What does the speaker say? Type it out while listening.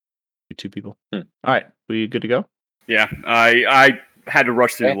Two people. All right, we good to go? Yeah, I had to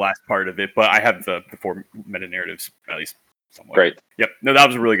rush through the last part of it, but I have the four meta narratives at least somewhat. Great. Yep. No, that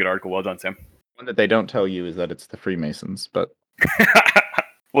was a really good article. Well done, Sam. One that they don't tell you is that it's the Freemasons, but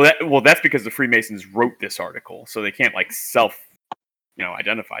well, that's because the Freemasons wrote this article, so they can't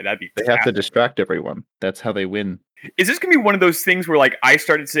identify. That'd be they have to distract everyone. That's how they win. Is this gonna be one of those things where like I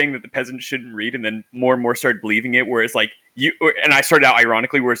started saying that the peasants shouldn't read, and then more and more started believing it? Whereas like and I started out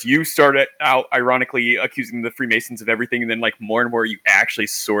ironically, whereas you started out ironically accusing the Freemasons of everything, and then like more and more you actually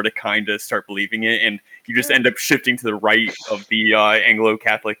sort of kind of start believing it, and you just end up shifting to the right of the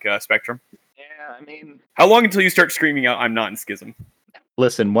Anglo-Catholic spectrum. Yeah, I mean, how long until you start screaming out, "I'm not in schism"?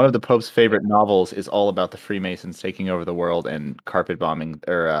 Listen, one of the Pope's favorite novels is all about the Freemasons taking over the world and carpet bombing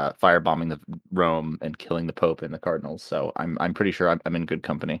or firebombing the Rome and killing the Pope and the cardinals. So I'm pretty sure I'm in good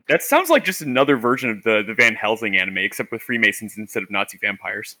company. That sounds like just another version of the Van Helsing anime, except with Freemasons instead of Nazi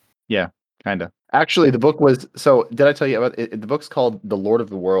vampires. Yeah, kind of. Actually, the book was did I tell you about it? The book's called The Lord of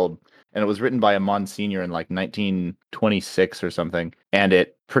the World, and it was written by a Monsignor in like 1926 or something, and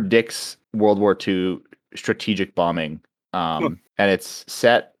it predicts World War II strategic bombing. And it's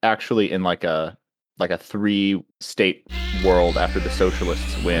set actually in like a 3-state world after the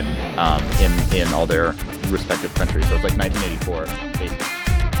socialists win in all their respective countries. So it's like 1984.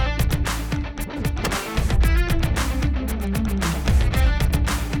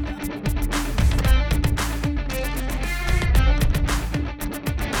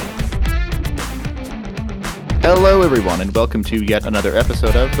 Hello, everyone, and welcome to yet another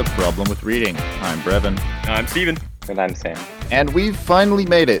episode of The Problem with Reading. I'm Brevin. I'm Steven. And I'm Sam. And we've finally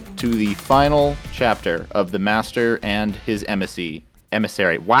made it to the final chapter of the Master and His Emissary.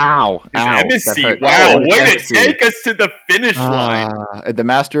 Wow. Emissary. Wow. Way to take us to the finish line. The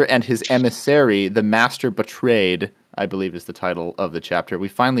Master and His Emissary, The Master Betrayed, I believe is the title of the chapter. We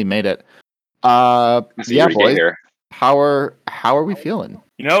finally made it. Yeah, boys. How are we feeling?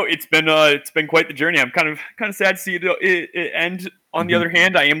 You know, it's been quite the journey. I'm kind of sad to see it end. On the other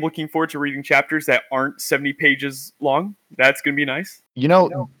hand, I am looking forward to reading chapters that aren't 70 pages long. That's going to be nice. You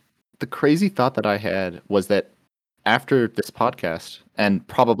know, the crazy thought that I had was that after this podcast, and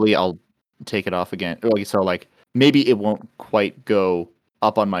probably I'll take it off again. So like maybe it won't quite go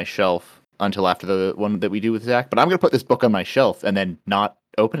up on my shelf until after the one that we do with Zach. But I'm going to put this book on my shelf and then not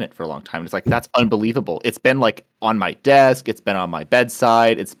open it for a long time. It's like, that's unbelievable. It's been like on my desk. It's been on my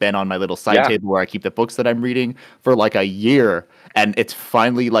bedside. It's been on my little side table where I keep the books that I'm reading for like a year. And it's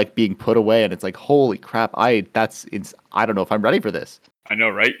finally like being put away. And it's like, holy crap. I don't know if I'm ready for this. I know,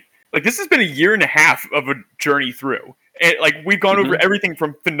 right? Like this has been a year and a half of a journey through. And like we've gone over everything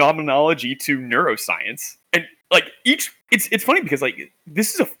from phenomenology to neuroscience. And like it's funny because like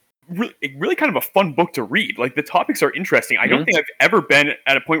this is a really kind of a fun book to read. Like the topics are interesting. I don't think I've ever been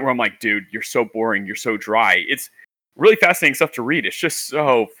at a point where I'm like, dude, you're so boring, you're so dry. It's really fascinating stuff to read. It's just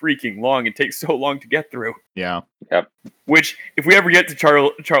so freaking long and takes so long to get through. Yeah. Yep. Which, if we ever get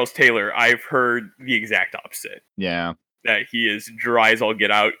to Charles Taylor, I've heard the exact opposite. Yeah. That he is dry as all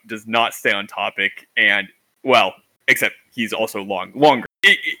get out, does not stay on topic, and well, except he's also longer.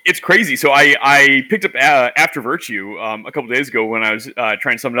 It's crazy. So I picked up After Virtue a couple days ago when I was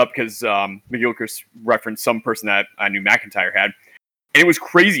trying to sum it up because McGilchrist referenced some person that I knew McIntyre had. And it was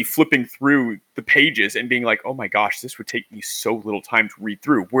crazy flipping through the pages and being like, oh my gosh, this would take me so little time to read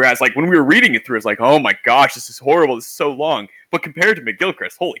through. Whereas like when we were reading it through, it's like, oh my gosh, this is horrible. This is so long. But compared to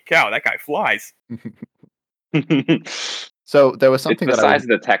McGilchrist, holy cow, that guy flies. So there was something it's the size of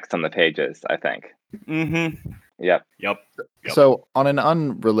the text on the pages, I think. Mm-hmm. Yep. So on an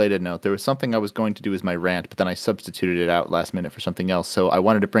unrelated note, there was something I was going to do as my rant, but then I substituted it out last minute for something else. So I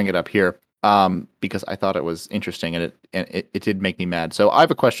wanted to bring it up here because I thought it was interesting and it did make me mad. So I have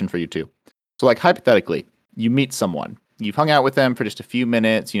a question for you too. So like hypothetically, you meet someone, you've hung out with them for just a few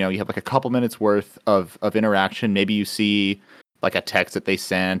minutes, you have like a couple minutes worth of interaction. Maybe you see like a text that they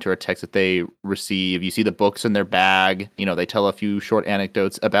sent or a text that they receive. You see the books in their bag. They tell a few short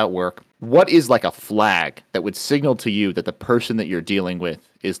anecdotes about work. What is like a flag that would signal to you that the person that you're dealing with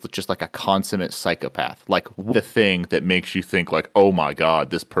is just like a consummate psychopath? Like the thing that makes you think like, oh my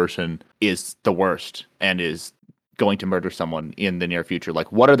God, this person is the worst and is going to murder someone in the near future.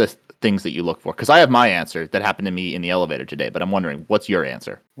 Like what are the things that you look for? Because I have my answer that happened to me in the elevator today, but I'm wondering, what's your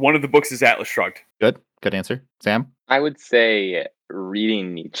answer? One of the books is Atlas Shrugged. Good answer. Sam? I would say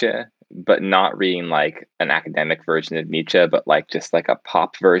reading Nietzsche, but not reading like an academic version of Nietzsche, but like just like a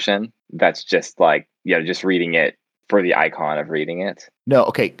pop version. That's just like, just reading it for the icon of reading it. No,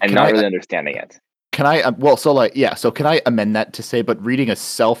 okay. And not really understanding it. can I? So can I amend that to say, but reading a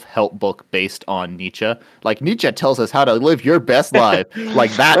self-help book based on Nietzsche, like Nietzsche tells us how to live your best life,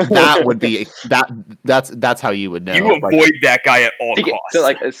 like that would be that's how you would know. You Like, avoid that guy at all costs. So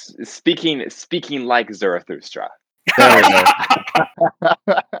like speaking like Zarathustra. there we go.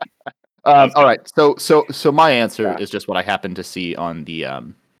 All right. So my answer is just what I happened to see on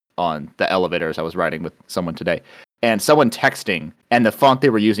the elevator as I was riding with someone today, and someone texting, and the font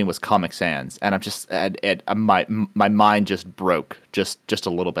they were using was Comic Sans, and I'm just my mind just broke just a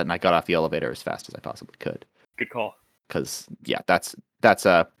little bit, and I got off the elevator as fast as I possibly could. Good call. Because that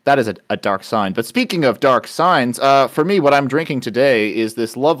is a dark sign. But speaking of dark signs, for me, what I'm drinking today is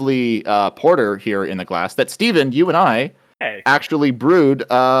this lovely porter here in the glass that Steven, you and I actually brewed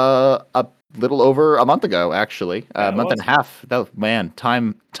a little over a month ago, actually. A month and a half. Man,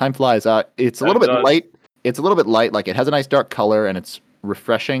 time flies. It's a little bit light. It's a little bit light. Like, it has a nice dark color and it's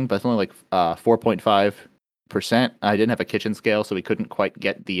refreshing, but it's only like 4.5%. I didn't have a kitchen scale, so we couldn't quite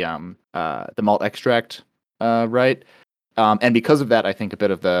get the malt extract right. And because of that, I think a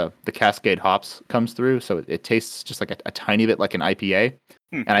bit of the Cascade hops comes through, so it tastes just like a tiny bit like an IPA.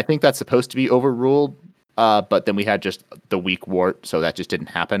 And I think that's supposed to be overruled, but then we had just the weak wort, so that just didn't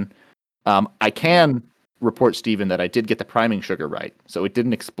happen. I can report, Stephen, that I did get the priming sugar right, so it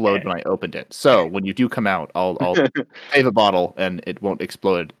didn't explode when I opened it. So when you do come out, I'll save a bottle, and it won't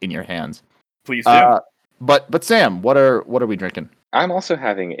explode in your hands. Please do. But Sam, what are we drinking? I'm also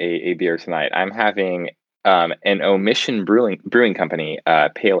having a beer tonight. I'm having an Omission Brewing Company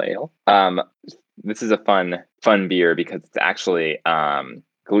pale ale. This is a fun beer because it's actually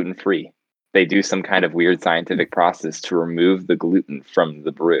gluten free. They do some kind of weird scientific process to remove the gluten from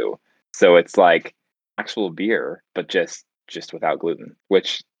the brew, so it's like actual beer, but just without gluten.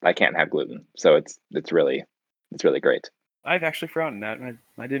 Which I can't have gluten, so it's really great. I've actually forgotten that.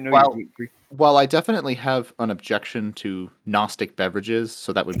 I didn't know you were gluten free. Well, I definitely have an objection to Gnostic beverages,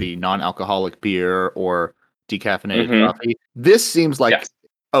 so that would be non-alcoholic beer or decaffeinated coffee. This seems like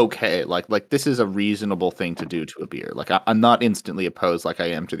okay, like this is a reasonable thing to do to a beer. Like, I'm not instantly opposed like I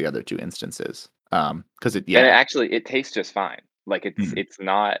am to the other two instances. Because and it tastes just fine. Like it's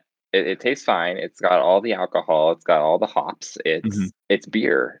not. It tastes fine. It's got all the alcohol. It's got all the hops. It's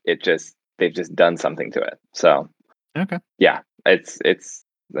beer. They've just done something to it. So okay, yeah, it's.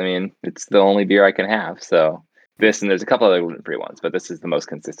 I mean, it's the only beer I can have. So this, and there's a couple other gluten-free ones, but this is the most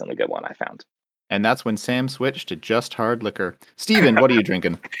consistently good one I found. And that's when Sam switched to just hard liquor. Steven, what are you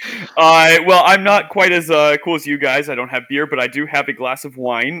drinking? Well, I'm not quite as cool as you guys. I don't have beer, but I do have a glass of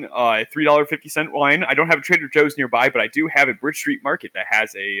wine, $3.50 wine. I don't have a Trader Joe's nearby, but I do have a Bridge Street Market that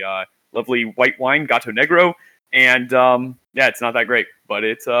has a lovely white wine, Gato Negro. And it's not that great, but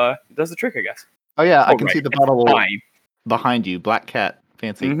it does the trick, I guess. Oh, yeah, I can see the bottle behind you. Black Cat.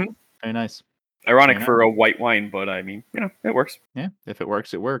 Fancy. Mm-hmm. Very nice. Ironic for a white wine, but I mean, it works. Yeah, if it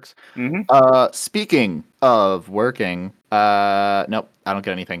works, it works. Mm-hmm. Speaking of working, nope, I don't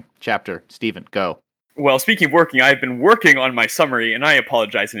get anything. Chapter, Steven, go. Well, speaking of working, I've been working on my summary, and I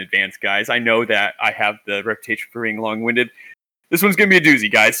apologize in advance, guys. I know that I have the reputation for being long-winded. This one's going to be a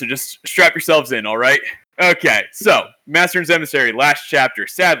doozy, guys, so just strap yourselves in, all right? Okay, so, Master and His Emissary, last chapter.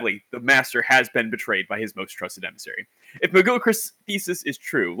 Sadly, the Master has been betrayed by his most trusted emissary. If McGilchrist's thesis is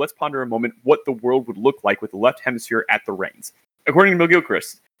true, let's ponder a moment what the world would look like with the left hemisphere at the reins. According to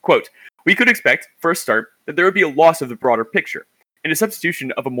McGilchrist, quote, we could expect, for a start, that there would be a loss of the broader picture, and a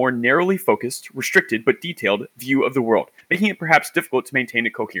substitution of a more narrowly focused, restricted, but detailed view of the world, making it perhaps difficult to maintain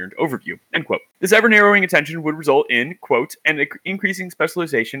a coherent overview, end quote. This ever-narrowing attention would result in, quote, an increasing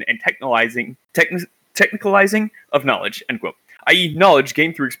specialization and technicalizing of knowledge, end quote. I.e., knowledge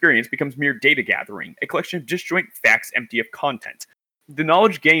gained through experience becomes mere data gathering, a collection of disjoint facts empty of content. The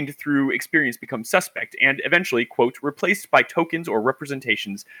knowledge gained through experience becomes suspect and eventually, quote, replaced by tokens or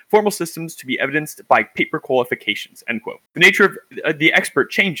representations, formal systems to be evidenced by paper qualifications, end quote. The nature of the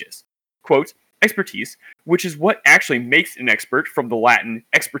expert changes. Quote, expertise, which is what actually makes an expert from the Latin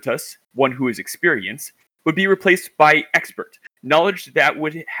expertus, one who is experienced, would be replaced by expert, knowledge that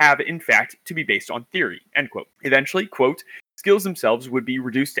would have, in fact, to be based on theory, end quote. Eventually, quote, skills themselves would be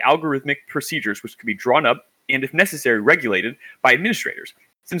reduced to algorithmic procedures which could be drawn up and, if necessary, regulated by administrators,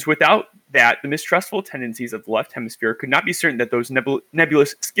 since without that, the mistrustful tendencies of the left hemisphere could not be certain that those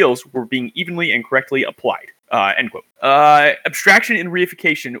nebulous skills were being evenly and correctly applied, end quote. Abstraction and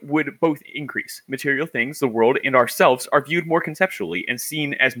reification would both increase. Material things, the world, and ourselves are viewed more conceptually and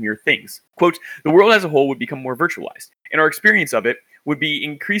seen as mere things. Quote, the world as a whole would become more virtualized, and our experience of it would be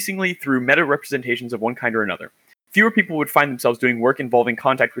increasingly through meta-representations of one kind or another. fewer people would find themselves doing work involving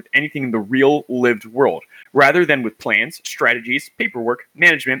contact with anything in the real, lived world, rather than with plans, strategies, paperwork,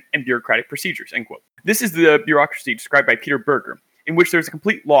 management, and bureaucratic procedures, end quote. This is the bureaucracy described by Peter Berger, in which there's a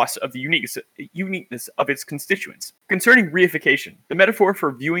complete loss of the uniqueness of its constituents. Concerning reification, the metaphor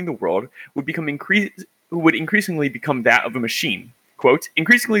for viewing the world would increasingly become that of a machine. Quote,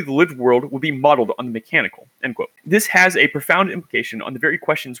 increasingly the lived world will be modeled on the mechanical, end quote. This has a profound implication on the very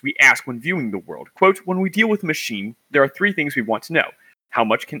questions we ask when viewing the world. Quote, when we deal with a machine, there are three things we want to know. How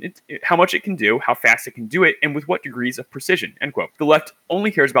much it can do, how fast it can do it, and with what degrees of precision, end quote. The left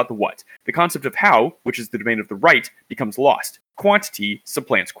only cares about the what. The concept of how, which is the domain of the right, becomes lost. Quantity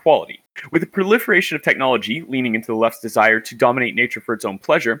supplants quality. With the proliferation of technology leaning into the left's desire to dominate nature for its own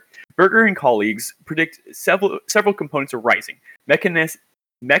pleasure, Berger and colleagues predict several components are rising.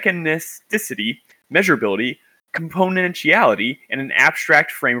 Mechanisticity, measurability, componentiality, and an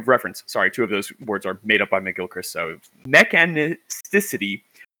abstract frame of reference. Sorry, two of those words are made up by McGilchrist. So, mechanisticity,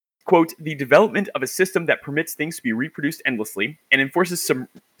 quote, the development of a system that permits things to be reproduced endlessly and enforces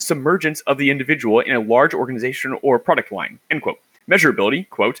submergence of the individual in a large organization or product line, end quote. Measurability,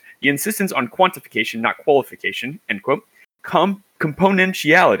 quote, the insistence on quantification, not qualification, end quote.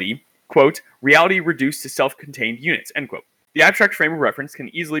 Componentiality, quote, reality reduced to self-contained units, end quote. The abstract frame of reference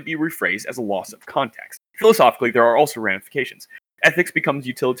can easily be rephrased as a loss of context. Philosophically, there are also ramifications. Ethics becomes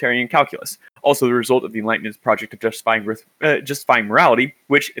utilitarian calculus, also the result of the Enlightenment's project of justifying morality,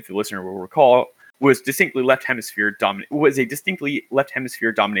 which, if the listener will recall, was a distinctly left hemisphere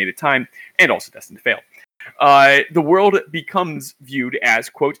dominated time and also destined to fail. The world becomes viewed as,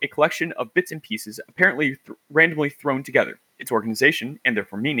 quote, a collection of bits and pieces apparently randomly thrown together. Its organization, and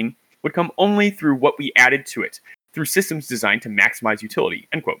therefore meaning, would come only through what we added to it, through systems designed to maximize utility,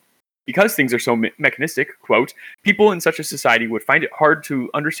 end quote. Because things are so mechanistic, quote, people in such a society would find it hard to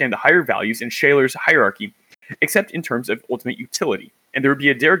understand the higher values in Shaler's hierarchy, except in terms of ultimate utility, and there would be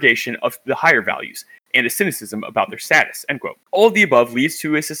a derogation of the higher values, and a cynicism about their status, end quote. All of the above leads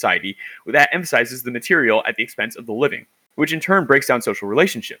to a society that emphasizes the material at the expense of the living, which in turn breaks down social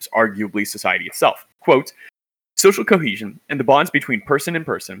relationships, arguably society itself. Quote, social cohesion and the bonds between person and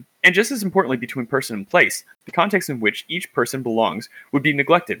person, and just as importantly between person and place, the context in which each person belongs, would be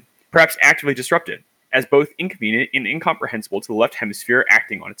neglected, perhaps actively disrupted, as both inconvenient and incomprehensible to the left hemisphere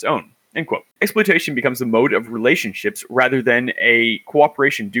acting on its own, end quote. Exploitation becomes the mode of relationships rather than a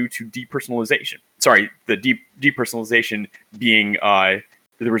cooperation due to depersonalization. Sorry, the depersonalization being the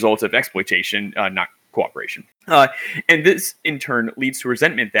result of exploitation, not cooperation. And this, in turn, leads to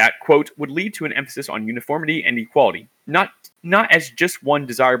resentment that, quote, would lead to an emphasis on uniformity and equality, not as just one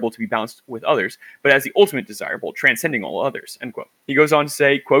desirable to be balanced with others, but as the ultimate desirable, transcending all others, end quote. He goes on to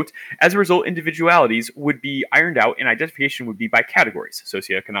say, quote, as a result, individualities would be ironed out and identification would be by categories,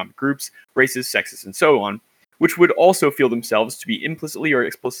 socioeconomic groups, races, sexes, and so on, which would also feel themselves to be implicitly or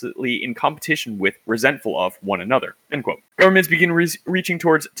explicitly in competition with, resentful of, one another, end quote. Governments begin reaching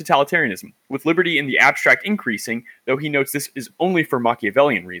towards totalitarianism, with liberty in the abstract increasing, though he notes this is only for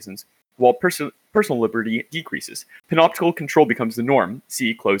Machiavellian reasons, while personal liberty decreases. Panoptical control becomes the norm.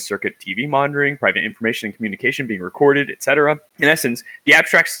 See closed-circuit TV monitoring, private information and communication being recorded, etc. In essence, the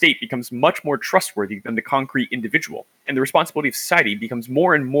abstract state becomes much more trustworthy than the concrete individual, and the responsibility of society becomes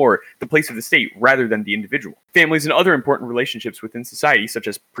more and more the place of the state rather than the individual. Families and other important relationships within society, such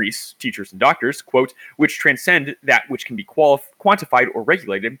as priests, teachers, and doctors, quote, which transcend that which can be quantified or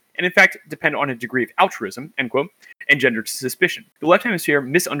regulated, and in fact depend on a degree of altruism, end quote, engender suspicion. The left hemisphere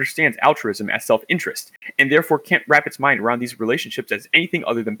misunderstands altruism as self-interest, and therefore can't wrap its mind around these relationships as anything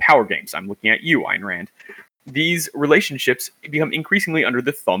other than power games. I'm looking at you, Ayn Rand. These relationships become increasingly under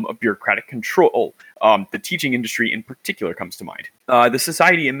the thumb of bureaucratic control. The teaching industry in particular comes to mind. The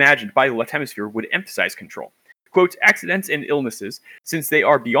society imagined by the left hemisphere would emphasize control. Quote, accidents and illnesses, since they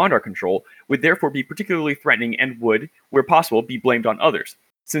are beyond our control, would therefore be particularly threatening and would, where possible, be blamed on others,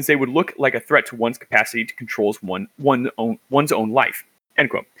 since they would look like a threat to one's capacity to control one's own life, end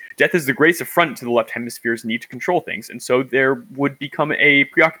quote. Death is the greatest affront to the left hemisphere's need to control things, and so there would become a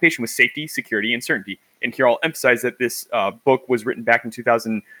preoccupation with safety, security, and certainty. And here I'll emphasize that this book was written back in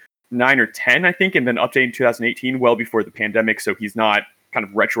 2009 or 10, I think, and then updated in 2018, well before the pandemic, so he's not kind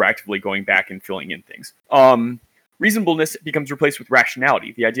of retroactively going back and filling in things. Reasonableness becomes replaced with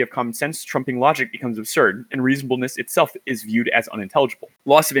rationality. The idea of common sense trumping logic becomes absurd, and reasonableness itself is viewed as unintelligible.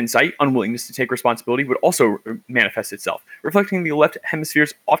 Loss of insight, unwillingness to take responsibility would also manifest itself, reflecting the left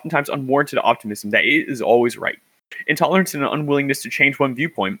hemisphere's oftentimes unwarranted optimism that it is always right. Intolerance and an unwillingness to change one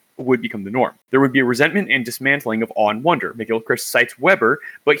viewpoint would become the norm. There would be a resentment and dismantling of awe and wonder. McGilchrist cites Weber,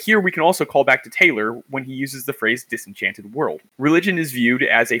 but here we can also call back to Taylor when he uses the phrase disenchanted world. Religion is viewed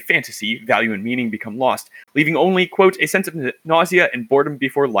as a fantasy, value and meaning become lost, leaving only, quote, a sense of nausea and boredom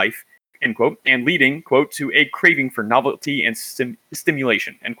before life, end quote, and leading, quote, to a craving for novelty and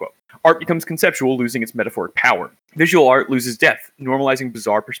stimulation, end quote. Art becomes conceptual, losing its metaphoric power. Visual art loses depth, normalizing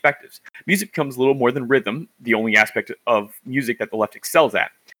bizarre perspectives. Music becomes little more than rhythm, the only aspect of music that the left excels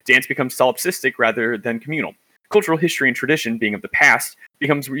at. Dance becomes solipsistic rather than communal. Cultural history and tradition, being of the past,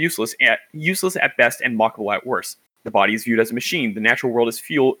 becomes useless at best and mockable at worst. The body is viewed as a machine. The natural world is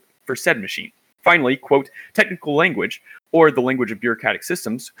fuel for said machine. Finally, quote, technical language, or the language of bureaucratic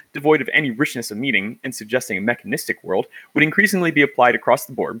systems, devoid of any richness of meaning and suggesting a mechanistic world, would increasingly be applied across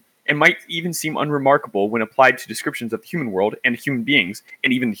the board, and might even seem unremarkable when applied to descriptions of the human world and human beings,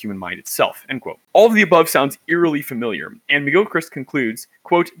 and even the human mind itself, end quote. All of the above sounds eerily familiar, and McGilchrist concludes,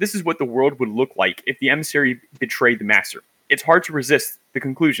 quote, this is what the world would look like if the emissary betrayed the master. It's hard to resist the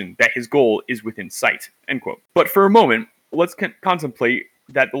conclusion that his goal is within sight, end quote. But for a moment, let's contemplate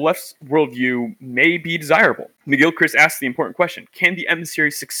that the left's worldview may be desirable. McGilchrist asks the important question, can the emissary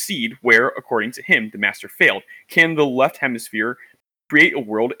succeed where, according to him, the master failed? Can the left hemisphere create a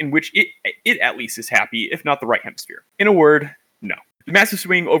world in which it at least is happy, if not the right hemisphere? In a word, no. The massive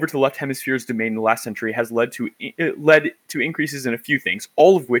swing over to the left hemisphere's domain in the last century has led to increases in a few things,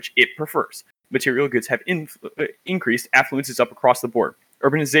 all of which it prefers. Material goods have increased, affluence is up across the board.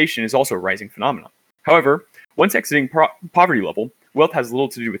 Urbanization is also a rising phenomenon. However, once exiting poverty level, wealth has little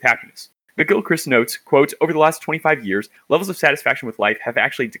to do with happiness. McGilchrist notes, quote, over the last 25 years, levels of satisfaction with life have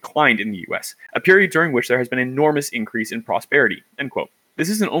actually declined in the U.S., a period during which there has been an enormous increase in prosperity, end quote. This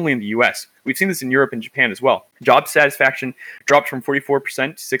isn't only in the U.S. We've seen this in Europe and Japan as well. Job satisfaction dropped from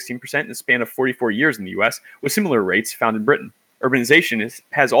 44% to 16% in the span of 44 years in the U.S., with similar rates found in Britain. Urbanization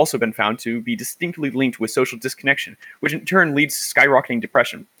has also been found to be distinctly linked with social disconnection, which in turn leads to skyrocketing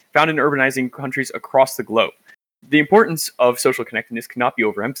depression, found in urbanizing countries across the globe. The importance of social connectedness cannot be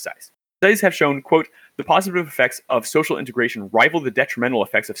overemphasized. Studies have shown, quote, the positive effects of social integration rival the detrimental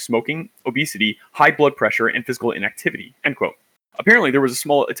effects of smoking, obesity, high blood pressure, and physical inactivity, end quote. Apparently, there was a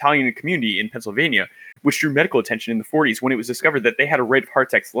small Italian community in Pennsylvania which drew medical attention in the 40s when it was discovered that they had a rate of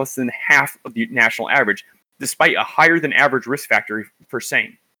heart attacks less than half of the national average, despite a higher than average risk factor for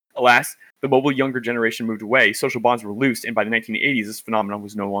sane. Alas, the mobile younger generation moved away, social bonds were loosed, and by the 1980s, this phenomenon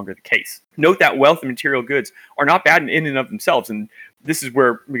was no longer the case. Note that wealth and material goods are not bad in and of themselves, and this is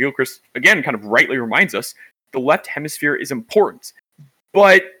where McGilchrist, again, kind of rightly reminds us, the left hemisphere is important.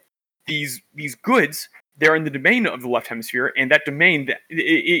 But these goods, they're in the domain of the left hemisphere, and that domain,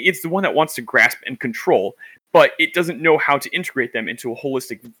 it's the one that wants to grasp and control, but it doesn't know how to integrate them into a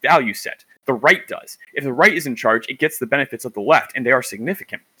holistic value set. The right does. If the right is in charge, it gets the benefits of the left, and they are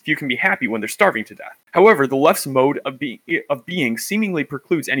significant. Few can be happy when they're starving to death. However, the left's mode of being seemingly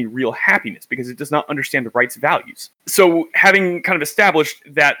precludes any real happiness because it does not understand the right's values. So, having kind of established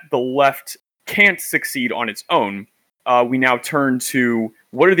that the left can't succeed on its own, we now turn to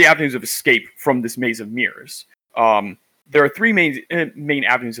what are the avenues of escape from this maze of mirrors. There are three main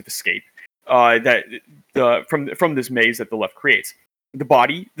avenues of escape from this maze that the left creates: the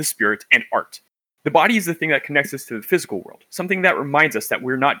body, the spirit, and art. The body is the thing that connects us to the physical world, something that reminds us that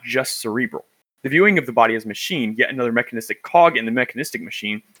we're not just cerebral. The viewing of the body as a machine, yet another mechanistic cog in the mechanistic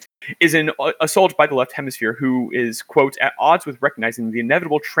machine, is an assault by the left hemisphere, who is, quote, at odds with recognizing the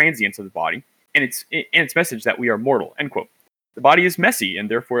inevitable transience of the body and its message that we are mortal, end quote. The body is messy and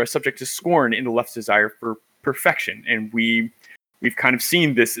therefore subject to scorn in the left's desire for perfection, and we've kind of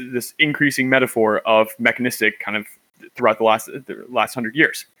seen this increasing metaphor of mechanistic kind of throughout the last 100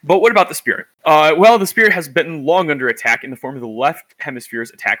 years. But what about the spirit? Well, the spirit has been long under attack in the form of the left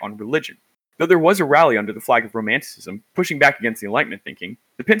hemisphere's attack on religion. Though there was a rally under the flag of Romanticism, pushing back against the Enlightenment thinking,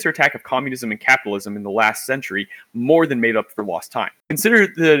 the pincer attack of communism and capitalism in the last century more than made up for lost time.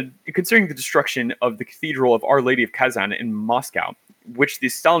 Considering the destruction of the Cathedral of Our Lady of Kazan in Moscow, which the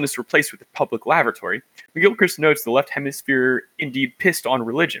Stalinists replaced with a public lavatory, McGilchrist notes the left hemisphere indeed pissed on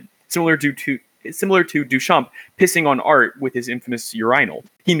religion, similar to Duchamp pissing on art with his infamous urinal.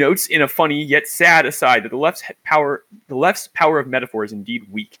 He notes in a funny yet sad aside that the left's power of metaphor is indeed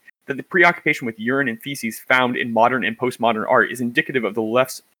weak, that the preoccupation with urine and feces found in modern and postmodern art is indicative of the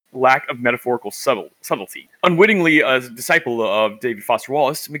left's lack of metaphorical subtlety. Unwittingly, as a disciple of David Foster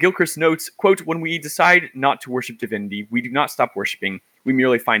Wallace, McGilchrist notes, quote, when we decide not to worship divinity, we do not stop worshiping, we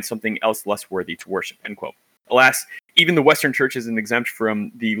merely find something else less worthy to worship, end quote. Alas, Even the Western church isn't exempt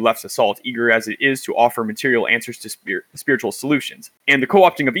from the left's assault, eager as it is to offer material answers to spiritual solutions. And the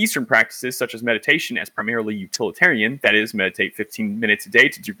co-opting of Eastern practices, such as meditation, as primarily utilitarian, that is, meditate 15 minutes a day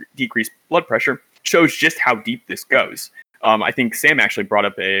to decrease blood pressure, shows just how deep this goes. I think Sam actually brought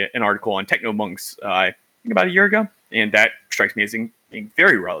up an article on techno monks, I think about a year ago, and that strikes me as being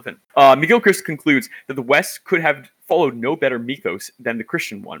very relevant. McGilchrist concludes that the West could have followed no better mythos than the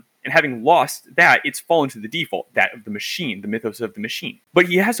Christian one, and having lost that, it's fallen to the default, that of the machine, the mythos of the machine. But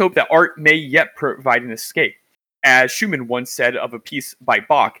he has hope that art may yet provide an escape. As Schumann once said of a piece by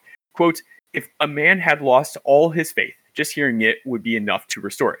Bach, quote, "If a man had lost all his faith, just hearing it would be enough to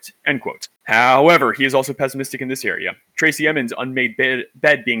restore it," end quote. However, he is also pessimistic in this area. Tracy Emin's Unmade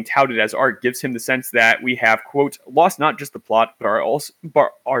Bed being touted as art gives him the sense that we have, quote, "lost not just the plot,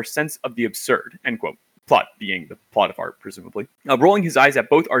 but our sense of the absurd," end quote. Plot being the plot of art, presumably. Rolling his eyes at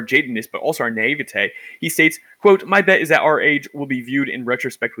both our jadedness but also our naivete, he states, quote, "My bet is that our age will be viewed in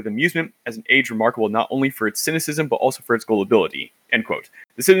retrospect with amusement as an age remarkable not only for its cynicism but also for its gullibility," end quote.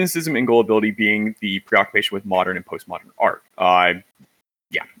 The cynicism and gullibility being the preoccupation with modern and postmodern art.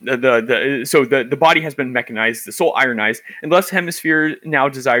 Yeah, so the body has been mechanized, the soul ironized, and the left hemisphere now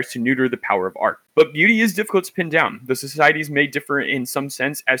desires to neuter the power of art. But beauty is difficult to pin down. The societies may differ in some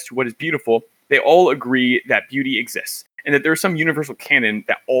sense as to what is beautiful. They all agree that beauty exists, and that there is some universal canon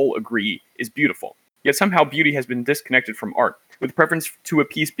that all agree is beautiful. Yet somehow beauty has been disconnected from art, with preference to a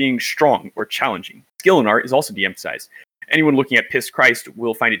piece being strong or challenging. Skill in art is also de-emphasized. Anyone looking at Piss Christ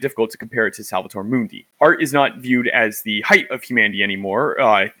will find it difficult to compare it to Salvator Mundi. Art is not viewed as the height of humanity anymore,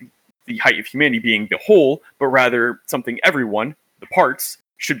 the height of humanity being the whole, but rather something everyone, the parts,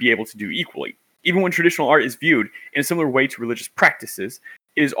 should be able to do equally. Even when traditional art is viewed in a similar way to religious practices,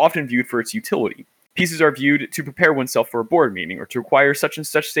 it is often viewed for its utility. Pieces are viewed to prepare oneself for a board meeting or to acquire such and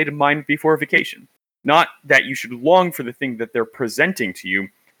such state of mind before a vacation. Not that you should long for the thing that they're presenting to you,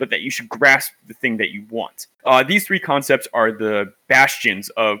 but that you should grasp the thing that you want. These three concepts are the bastions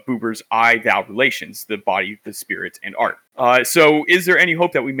of Buber's I-thou relations, the body, the spirit, and art. So is there any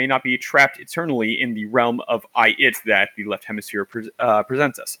hope that we may not be trapped eternally in the realm of I-it that the left hemisphere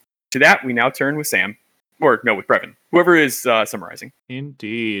presents us? To that, we now turn with Sam, or no, with Brevin, whoever is summarizing.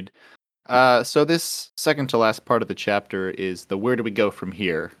 Indeed. So this second to last part of the chapter is the where do we go from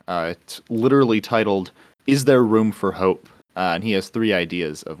here? It's literally titled, "Is there room for hope?" And he has three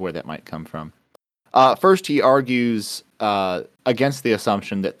ideas of where that might come from. First, he argues against the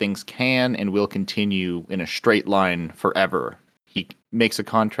assumption that things can and will continue in a straight line forever. He makes a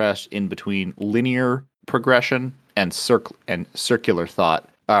contrast in between linear progression and circular thought,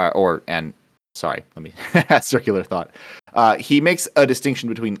 circular thought. He makes a distinction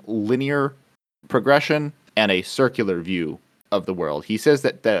between linear progression and a circular view of the world. He says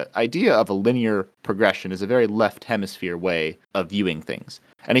that the idea of a linear progression is a very left hemisphere way of viewing things.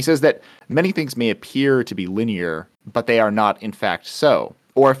 And he says that many things may appear to be linear, but they are not in fact so.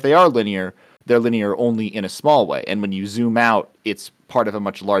 Or if they are linear, they're linear only in a small way. And when you zoom out, it's part of a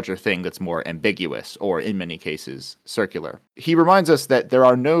much larger thing that's more ambiguous, or in many cases, circular. He reminds us that there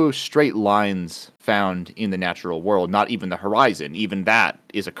are no straight lines found in the natural world, not even the horizon. Even that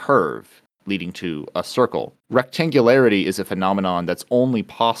is a curve leading to a circle. Rectangularity is a phenomenon that's only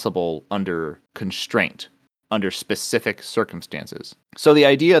possible under constraint, under specific circumstances. So the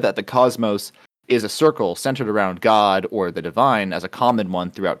idea that the cosmos is a circle centered around God or the divine as a common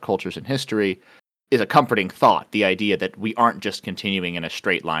one throughout cultures and history is a comforting thought. The idea that we aren't just continuing in a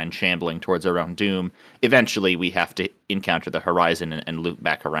straight line, shambling towards our own doom. Eventually we have to encounter the horizon and loop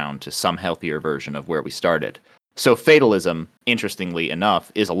back around to some healthier version of where we started. So fatalism, interestingly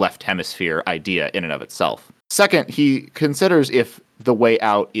enough, is a left hemisphere idea in and of itself. Second, he considers if the way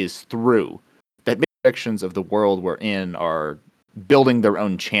out is through, that many sections of the world we're in are building their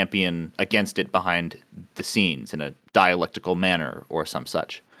own champion against it behind the scenes in a dialectical manner or some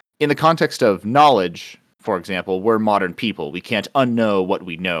such. In the context of knowledge, for example, we're modern people. We can't unknow what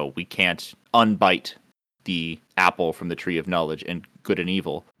we know. We can't unbite the apple from the tree of knowledge and good and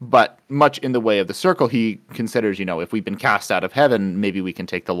evil. But much in the way of the circle, he considers, if we've been cast out of heaven, maybe we can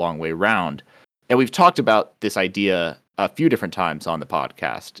take the long way round. And we've talked about this idea a few different times on the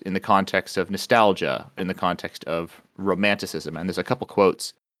podcast in the context of nostalgia, in the context of romanticism. And there's a couple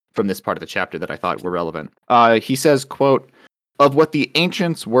quotes from this part of the chapter that I thought were relevant. He says, quote, "Of what the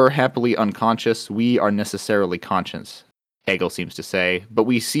ancients were happily unconscious, we are necessarily conscious," Hegel seems to say, "but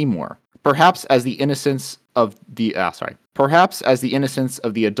we see more. Perhaps as the innocence of the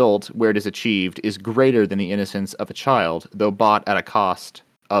adult, where it is achieved, is greater than the innocence of a child, though bought at a cost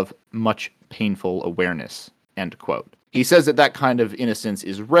of much painful awareness." End quote. He says that kind of innocence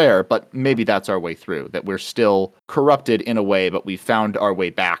is rare, but maybe that's our way through, that we're still corrupted in a way, but we found our way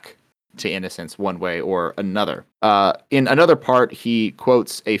back to innocence one way or another. In another part, he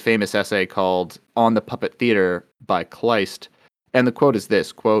quotes a famous essay called On the Puppet Theater by Kleist, and the quote is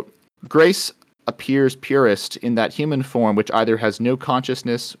this, quote, "Grace appears purest in that human form which either has no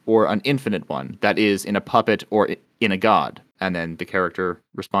consciousness or an infinite one, that is, in a puppet or in a god." And then the character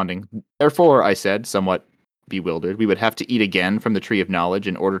responding, "Therefore," I said, somewhat bewildered, "we would have to eat again from the tree of knowledge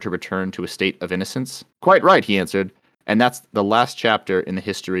in order to return to a state of innocence?" "Quite right," he answered, "and that's the last chapter in the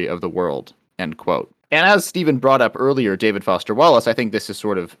history of the world." End quote. And as Stephen brought up earlier, David Foster Wallace, I think this is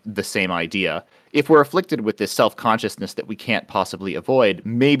sort of the same idea. If we're afflicted with this self-consciousness that we can't possibly avoid,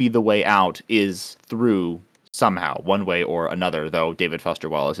 maybe the way out is through somehow, one way or another, though David Foster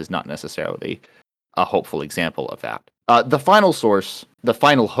Wallace is not necessarily a hopeful example of that. The final source, the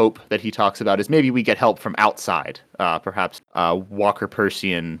final hope that he talks about is maybe we get help from outside. Perhaps Walker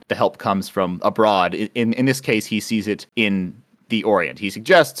Persian, the help comes from abroad. In this case, he sees it in the Orient. He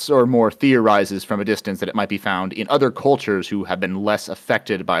suggests, or more theorizes from a distance, that it might be found in other cultures who have been less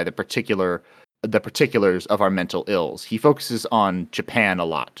affected by the particulars of our mental ills. He focuses on Japan a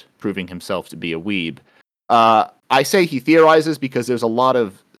lot, proving himself to be a weeb. I say he theorizes because there's a lot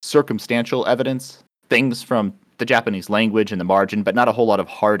of circumstantial evidence, things from the Japanese language in the margin, but not a whole lot of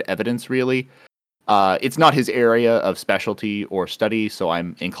hard evidence, really. It's not his area of specialty or study, so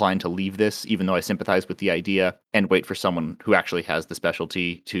I'm inclined to leave this, even though I sympathize with the idea, and wait for someone who actually has the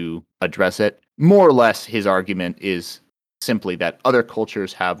specialty to address it. More or less, his argument is simply that other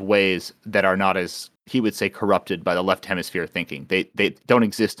cultures have ways that are not as, he would say, corrupted by the left hemisphere thinking. They don't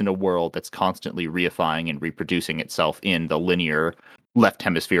exist in a world that's constantly reifying and reproducing itself in the linear left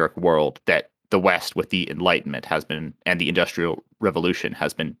hemispheric world that the West, with the Enlightenment, has been, and the Industrial Revolution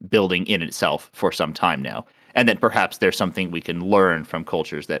has been building in itself for some time now. And then perhaps there's something we can learn from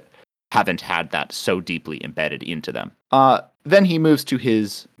cultures that haven't had that so deeply embedded into them. Then he moves to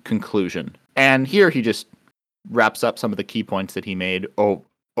his conclusion. And here he just wraps up some of the key points that he made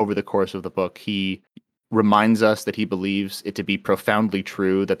over the course of the book. He reminds us that he believes it to be profoundly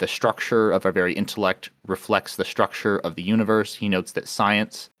true that the structure of our very intellect reflects the structure of the universe. He notes that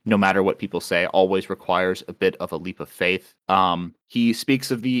science, no matter what people say, always requires a bit of a leap of faith. He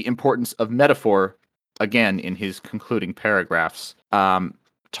speaks of the importance of metaphor, again, in his concluding paragraphs,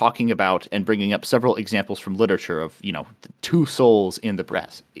 talking about and bringing up several examples from literature of, the two souls in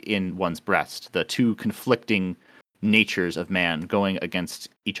one's breast, the two conflicting natures of man going against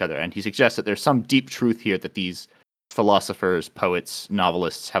each other. And he suggests that there's some deep truth here that these philosophers, poets,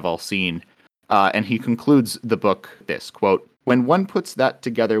 novelists have all seen. And he concludes the book this, quote, "When one puts that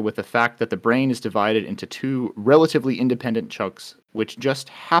together with the fact that the brain is divided into two relatively independent chunks, which just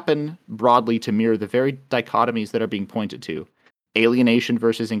happen broadly to mirror the very dichotomies that are being pointed to, alienation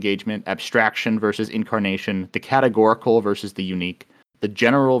versus engagement, abstraction versus incarnation, the categorical versus the unique, the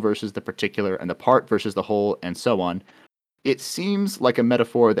general versus the particular, and the part versus the whole, and so on, it seems like a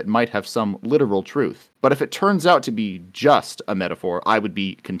metaphor that might have some literal truth. But if it turns out to be just a metaphor, I would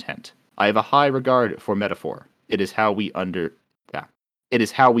be content. I have a high regard for metaphor. It is how we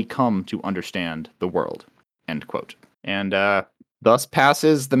come to understand the world." End quote. And thus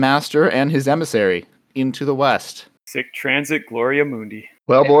passes the Master and His Emissary into the West. Sic transit Gloria Mundi.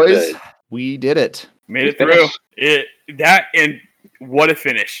 Well, boys, we ddid it. Made it through. That and what a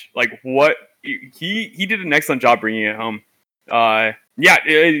finish! Like what he did an excellent job bringing it home.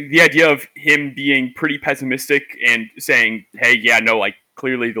 The idea of him being pretty pessimistic and saying, "Hey, yeah, no, like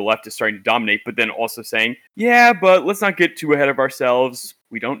clearly the left is starting to dominate," but then also saying, "Yeah, but let's not get too ahead of ourselves.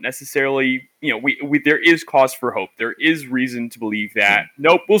 We don't necessarily, we there is cause for hope. There is reason to believe that.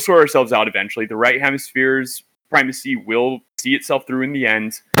 Nope, we'll sort ourselves out eventually. The right hemisphere's primacy will see itself through in the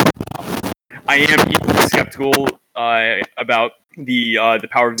end." I am equally skeptical about the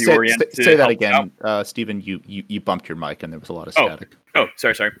power of the Orient. Say that again, Stephen. You bumped your mic and there was a lot of static. Oh,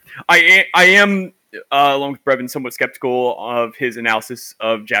 sorry. I am, along with Brevin, somewhat skeptical of his analysis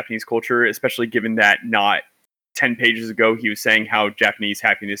of Japanese culture, especially given that not 10 pages ago he was saying how Japanese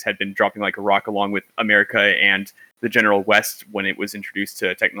happiness had been dropping like a rock along with America and the general West when it was introduced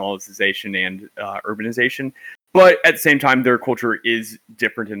to technologization and urbanization. But at the same time, their culture is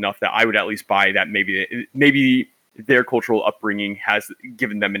different enough that I would at least buy that maybe their cultural upbringing has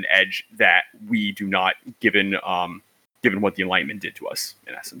given them an edge that we do not, given what the Enlightenment did to us,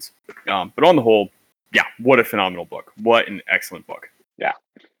 in essence. But on the whole, yeah, what a phenomenal book. What an excellent book.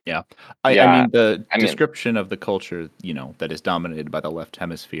 Yeah. I mean, the description of the culture, that is dominated by the left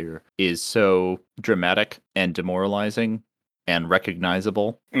hemisphere is so dramatic and demoralizing and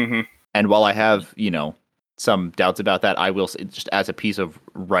recognizable. Mm-hmm. And while I have, some doubts about that. I will say, just as a piece of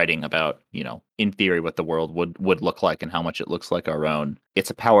writing about, in theory, what the world would look like and how much it looks like our own.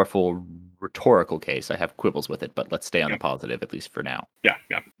 It's a powerful rhetorical case. I have quibbles with it, but let's stay on the positive, at least for now. Yeah.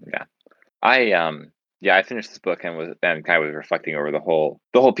 I finished this book and kind of was reflecting over the whole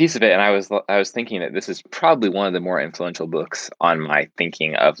piece of it, and I was thinking that this is probably one of the more influential books on my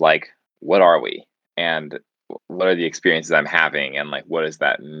thinking of like, what are we, and what are the experiences I'm having, and like, what does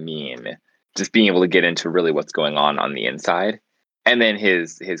that mean? Just being able to get into really what's going on the inside, and then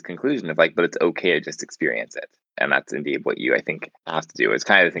his conclusion of like, but it's okay to just experience it, and that's indeed what you, I think, have to do. It's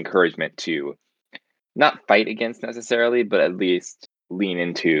kind of this encouragement to not fight against necessarily, but at least lean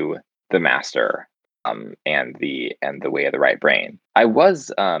into the master, and the way of the right brain. I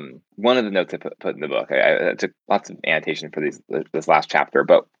was one of the notes I put in the book. I took lots of annotation for this last chapter,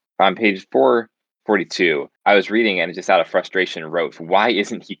 but on page 442, I was reading and just out of frustration wrote, "Why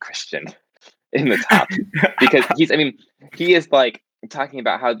isn't he Christian?" in the top, because he is like talking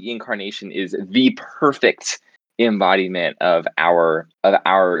about how the incarnation is the perfect embodiment of our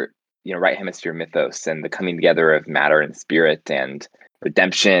right hemisphere mythos and the coming together of matter and spirit and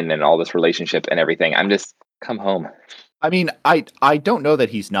redemption and all this relationship and everything. I'm just, come home. I mean, I don't know that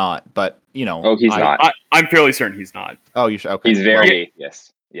he's not, but Oh, he's not. I'm fairly certain he's not. Oh, you should. Okay. He's very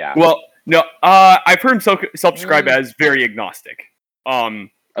atheist. Yeah. Well, no. I've heard him self-describe as very agnostic.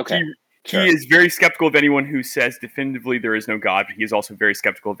 Okay. He is very skeptical of anyone who says definitively there is no God, but he is also very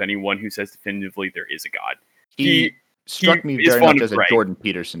skeptical of anyone who says definitively there is a God. He struck me very much as a Jordan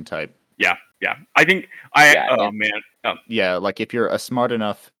Peterson type. Yeah. I think Yeah, like if you're a smart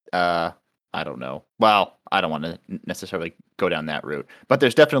enough, I don't know. Well, I don't want to necessarily go down that route, but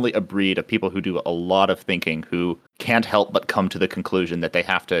there's definitely a breed of people who do a lot of thinking who can't help but come to the conclusion that they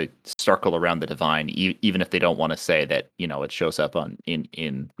have to circle around the divine, even if they don't want to say that, it shows up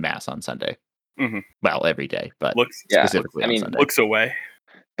in mass on Sunday. Mm-hmm. Well, every day, but specifically on Sunday. Looks away.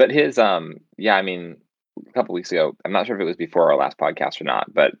 But his, a couple weeks ago, I'm not sure if it was before our last podcast or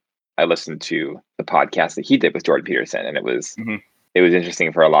not, but I listened to the podcast that he did with Jordan Peterson, and it was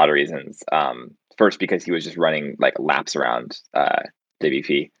interesting for a lot of reasons. First, because he was just running like laps around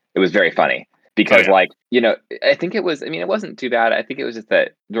WP. It was very funny because I think it was, it wasn't too bad. I think it was just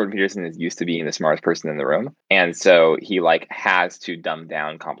that Jordan Peterson is used to being the smartest person in the room. And so he like has to dumb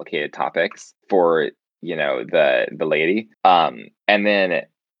down complicated topics for, the lady. And then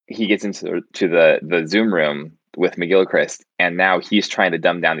he gets into the Zoom room with McGilchrist, and now he's trying to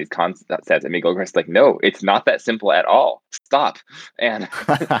dumb down these concepts, and McGilchrist like, no, it's not that simple at all. Stop. And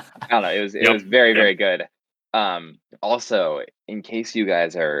I don't know, it was very, very good. Also, in case you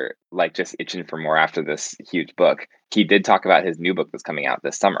guys are like just itching for more after this huge book, he did talk about his new book that's coming out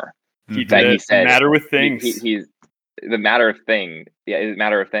this summer. He said Matter with Things. He's the Matter of Thing. Yeah, is it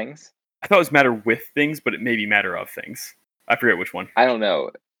Matter of Things? I thought it was Matter with Things, but it may be Matter of Things. I forget which one. I don't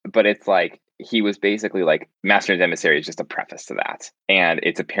know, but it's like, he was basically like, Master and His Emissary is just a preface to that. And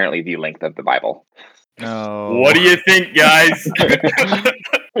it's apparently the length of the Bible. Oh. What do you think, guys?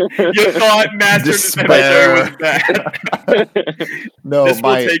 You thought Master and His Emissary was bad. No, this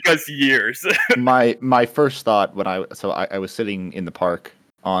will take us years. my first thought when I was sitting in the park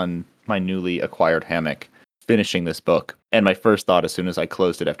on my newly acquired hammock finishing this book, and my first thought as soon as I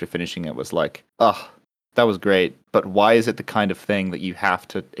closed it after finishing it was like, that was great, but why is it the kind of thing that you have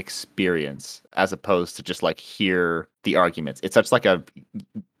to experience as opposed to just like hear the arguments? It's such like a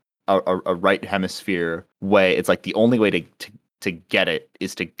right hemisphere way. It's like the only way to get it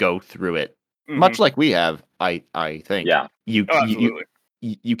is to go through it, much like we have. I think. Yeah. You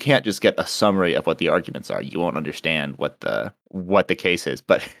can't just get a summary of what the arguments are. You won't understand what the case is.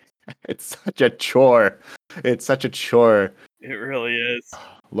 But it's such a chore. It's such a chore. It really is.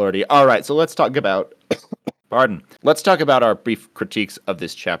 Lordy. All right, so let's talk about Let's talk about our brief critiques of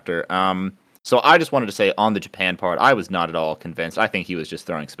this chapter. So I just wanted to say on the Japan part, I was not at all convinced. I think he was just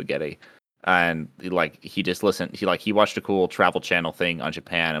throwing spaghetti. And like he just listened, he watched a cool Travel Channel thing on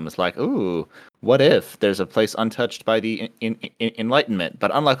Japan and was like, "Ooh, what if there's a place untouched by the Enlightenment?"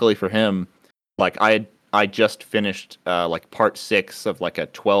 But unluckily for him, like I just finished like part 6 of like a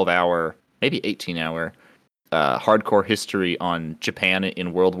 12-hour, maybe 18-hour hardcore history on Japan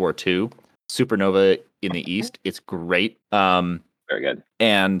in World War II, Supernova in the East. It's great. Very good.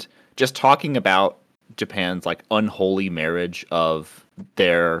 And just talking about Japan's like unholy marriage of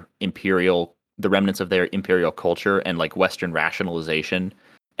the remnants of their imperial culture and like Western rationalization,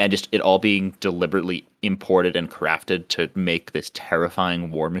 and just it all being deliberately imported and crafted to make this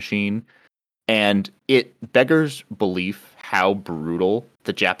terrifying war machine. And it beggars belief how brutal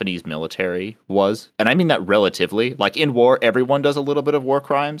the Japanese military was. And I mean that relatively. Like in war, everyone does a little bit of war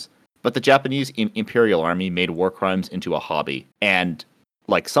crimes. But the Japanese Imperial Army made war crimes into a hobby, and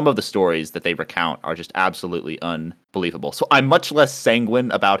like some of the stories that they recount are just absolutely unbelievable. So I'm much less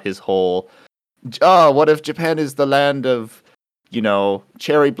sanguine about his whole, oh, what if Japan is the land of,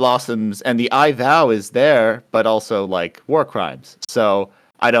 cherry blossoms and the I Thou is there, but also like war crimes. So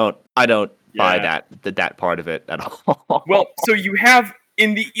I don't buy that part of it at all. Well, so you have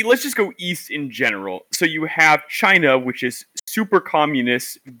let's just go east in general. So you have China, which is super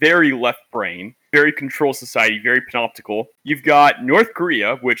communist, very left brain, very control society, very panoptical. You've got North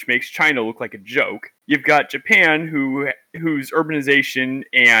Korea, which makes China look like a joke. You've got Japan, whose urbanization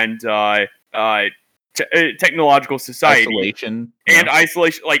and technological society Isolation and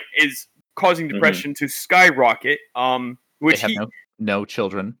isolation is causing depression to skyrocket. Which they have no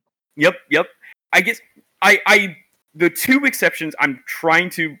children. Yep. I guess I the two exceptions I'm trying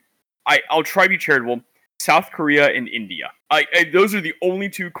to I'll try to be charitable. South Korea and India. Those are the only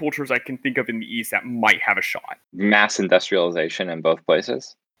two cultures I can think of in the East that might have a shot. Mass industrialization in both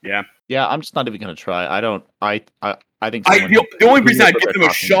places. Yeah. I'm just not even going to try. I think the only reason I give them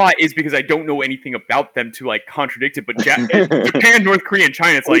a shot is because I don't know anything about them to like contradict it. But Japan, North Korea, and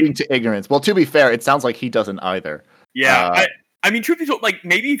China, it's like to ignorance. Well, to be fair, it sounds like he doesn't either. Yeah, I mean, truth be told, like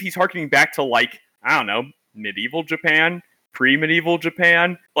maybe if he's harkening back to like I don't know, medieval Japan, pre-medieval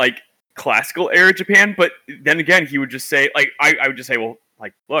Japan, like classical era Japan, but then again, he would just say like I would just say, well,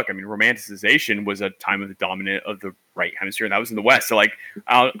 like look, I mean, romanticization was a time of the dominant of the right hemisphere, and that was in the West. So like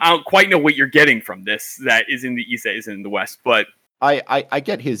I don't quite know what you're getting from this that is in the East that isn't in the West, but I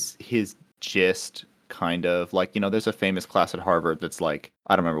get his gist. Kind of like, there's a famous class at Harvard that's like,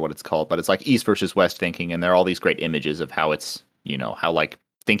 I don't remember what it's called, but it's like East versus West thinking. And there are all these great images of how it's, how like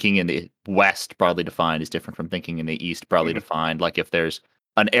thinking in the West broadly defined is different from thinking in the East broadly defined. Like if there's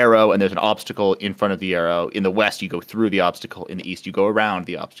an arrow and there's an obstacle in front of the arrow, in the West, you go through the obstacle. In the East, you go around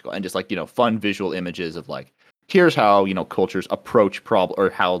the obstacle. And just like, fun visual images of like, here's how, cultures approach problem,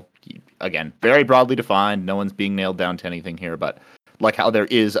 or how, again, very broadly defined. No one's being nailed down to anything here, but like how there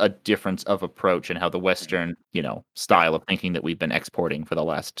is a difference of approach and how the Western, style of thinking that we've been exporting for the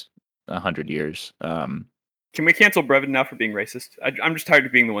last 100 years. Can we cancel Brevin now for being racist? I'm just tired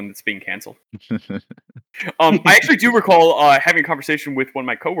of being the one that's being canceled. I actually do recall having a conversation with one of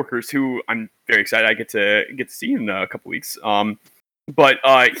my coworkers who I'm very excited I get to see in a couple weeks. But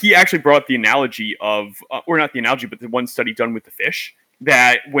he actually brought the analogy of, or not the analogy, but the one study done with the fish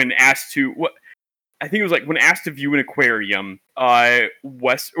that when asked to I think it was like when asked to view an aquarium,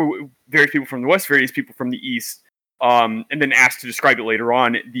 various people from the West, various people from the East, and then asked to describe it later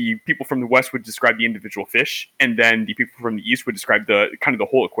on, the people from the West would describe the individual fish, and then the people from the East would describe the kind of the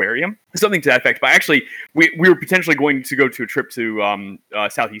whole aquarium, something to that effect. But actually, we were potentially going to go to a trip to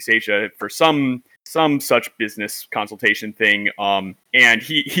Southeast Asia for some such business consultation thing, and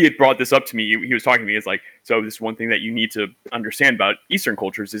he had brought this up to me. He was talking to me. It's like, so this is one thing that you need to understand about Eastern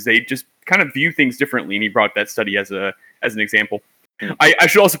cultures is they just kind of view things differently. And he brought that study as an example. I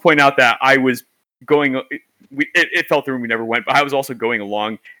should also point out that I was going. It fell through and we never went, but I was also going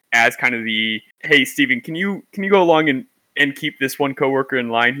along as kind of the, hey Steven, can you go along and keep this one coworker in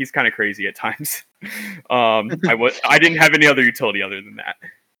line? He's kind of crazy at times. I didn't have any other utility other than that.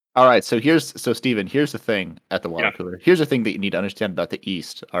 All right, so Steven, here's the thing at the water cooler. Here's the thing that you need to understand about the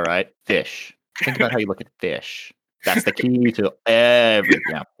East, all right? Fish. Think about how you look at fish. That's the key to everything.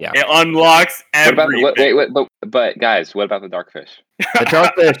 Yeah. It unlocks everything. But guys, what about the darkfish? The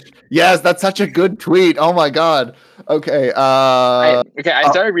darkfish. Yes, that's such a good tweet. Oh my god. Okay. I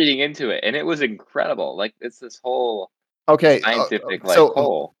started reading into it, and it was incredible. Like it's this whole scientific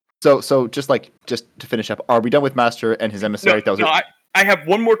whole. So just to finish up, are we done with Master and His Emissary? I have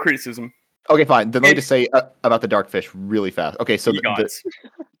one more criticism. Okay, fine. Then let me just say about the darkfish really fast. Okay, so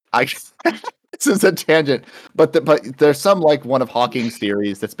this is a tangent, but there's some like one of Hawking's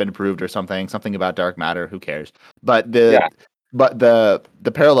theories that's been proved or something about dark matter. Who cares? But the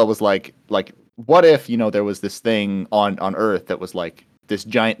parallel was like what if there was this thing on Earth that was like this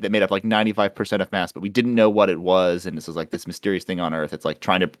giant that made up like 95% of mass, but we didn't know what it was, and this was like this mysterious thing on Earth. It's like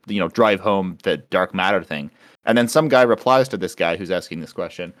trying to drive home the dark matter thing. And then some guy replies to this guy who's asking this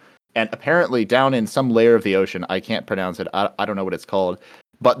question. And apparently down in some layer of the ocean, I can't pronounce it. I don't know what it's called.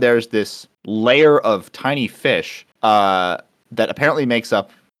 But there's this layer of tiny fish that apparently makes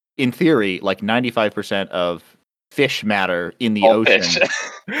up, in theory, like 95% of fish matter in the ocean.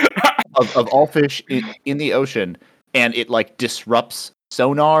 of all fish in the ocean. And it like disrupts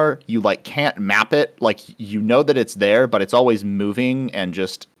sonar. You like can't map it. Like that it's there, but it's always moving and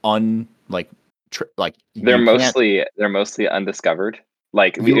just they're mostly undiscovered.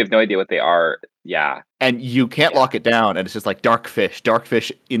 Like we have no idea what they are. Yeah. And you can't lock it down, and it's just like dark fish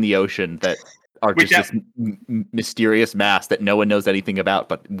in the ocean that are just this mysterious mass that no one knows anything about,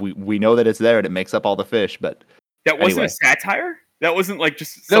 but we know that it's there and it makes up all the fish. But that wasn't a satire. That wasn't like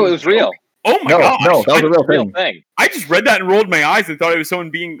just no, it was joke. real. Oh my gosh! No, that was a real thing. I just read that and rolled my eyes and thought it was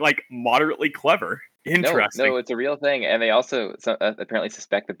someone being like moderately clever. Interesting. No, it's a real thing, and they also apparently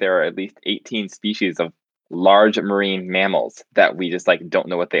suspect that there are at least 18 species of large marine mammals that we just like don't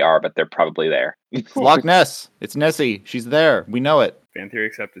know what they are, but they're probably there. Loch Ness. It's Nessie. She's there. We know it. Fan theory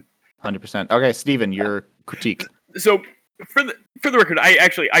accepted. 100%. Okay, Steven, your critique. So for the record,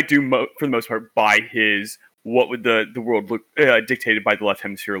 I do for the most part buy his what would the world look dictated by the left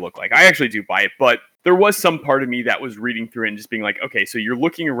hemisphere look like. I actually do buy it, but there was some part of me that was reading through it and just being like, okay, so you're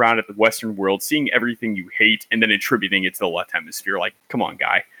looking around at the Western world, seeing everything you hate, and then attributing it to the left hemisphere. Like, come on,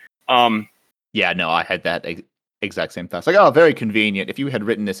 guy. Yeah, no, I had that exact same thoughts. Like, oh, very convenient. If you had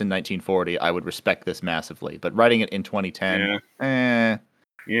written this in 1940, I would respect this massively. But writing it in 2010,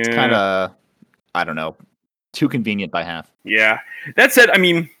 it's kind of, I don't know, too convenient by half. Yeah. That said, I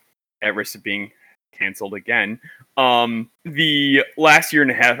mean, at risk of being canceled again, the last year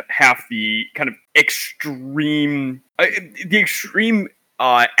and a half, the kind of extreme,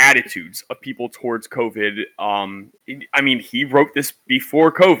 attitudes of people towards COVID. I mean, he wrote this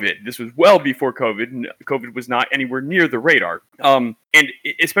before COVID. This was well before COVID. COVID was not anywhere near the radar. And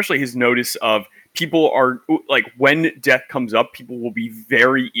especially his notice of people are like, when death comes up, people will be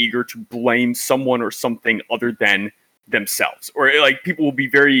very eager to blame someone or something other than themselves, or like people will be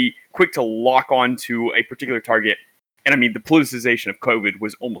very quick to lock on to a particular target. And I mean, the politicization of COVID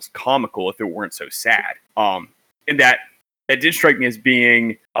was almost comical if it weren't so sad. And that did strike me as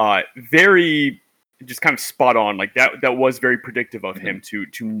being very just kind of spot on. Like that was very predictive of him to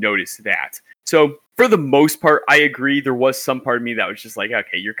notice that. So for the most part, I agree. There was some part of me that was just like,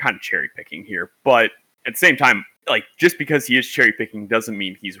 okay, you're kind of cherry picking here. But at the same time, like just because he is cherry picking doesn't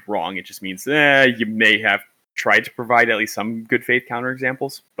mean he's wrong. It just means you may have tried to provide at least some good faith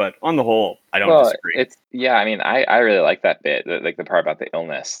counterexamples, but on the whole, I don't disagree. I mean, I really like that bit, like the part about the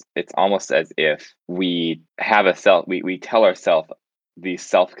illness. It's almost as if we have we tell ourselves these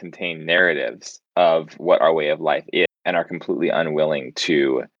self-contained narratives of what our way of life is, and are completely unwilling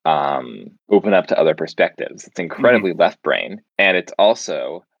to open up to other perspectives. It's incredibly left brain, and it's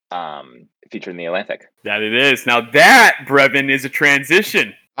also featured in The Atlantic. That it is. Now that, Brevin, is a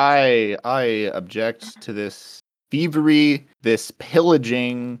transition. I object to this thievery, this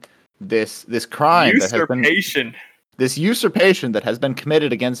pillaging, this crime this usurpation that has been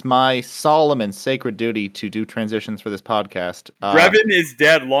committed against my solemn and sacred duty to do transitions for this podcast. Brevin is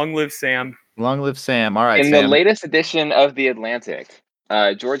dead. Long live Sam. Long live Sam. All right, In Sam. the latest edition of The Atlantic,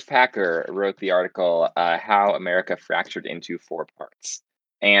 George Packer wrote the article, How America Fractured into Four Parts.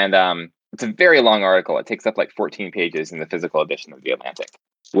 And it's a very long article. It takes up like 14 pages in the physical edition of The Atlantic,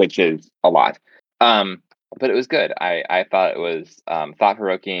 which is a lot. But it was good. I thought it was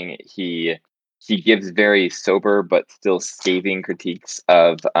thought-provoking. He gives very sober but still scathing critiques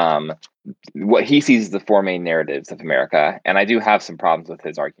of what he sees as the four main narratives of America. And I do have some problems with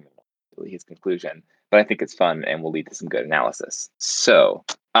his argument, his conclusion, but I think it's fun and will lead to some good analysis. So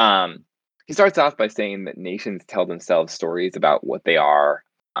he starts off by saying that nations tell themselves stories about what they are,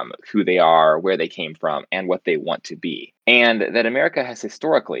 who they are, where they came from, and what they want to be. And that America has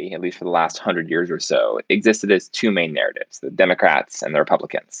historically, at least for the last 100 years or so, existed as two main narratives, the Democrats and the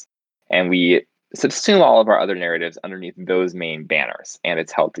Republicans. And we subsume all of our other narratives underneath those main banners, and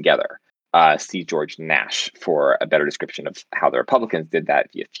it's held together. See George Nash for a better description of how the Republicans did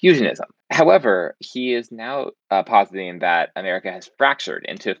that via fusionism. However, he is now positing that America has fractured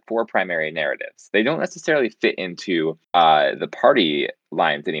into four primary narratives. They don't necessarily fit into the party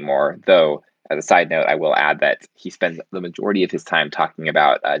lines anymore, though, as a side note, I will add that he spends the majority of his time talking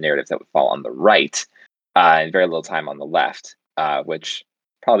about narratives that would fall on the right and very little time on the left, which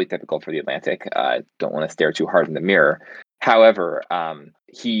probably typical for The Atlantic. Don't want to stare too hard in the mirror. However,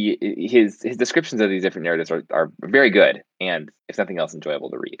 his descriptions of these different narratives are very good, and if nothing else, enjoyable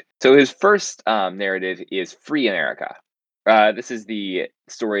to read. So his first narrative is Free America. This is the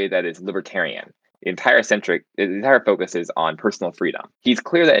story that is libertarian. The entire focus is on personal freedom. He's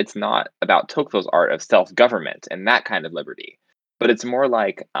clear that it's not about Tocqueville's art of self-government and that kind of liberty, but it's more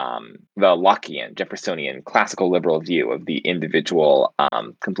like the Lockean, Jeffersonian, classical liberal view of the individual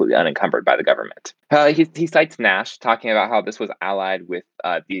completely unencumbered by the government. He cites Nash, talking about how this was allied with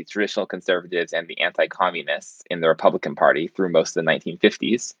the traditional conservatives and the anti-communists in the Republican Party through most of the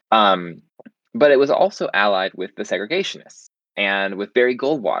 1950s. But it was also allied with the segregationists and with Barry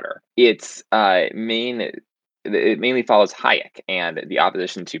Goldwater. Its main it mainly follows Hayek and the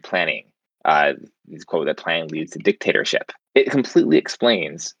opposition to planning. His quote that planning leads to dictatorship. It completely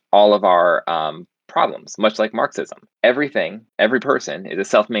explains all of our problems, much like Marxism. Every person is a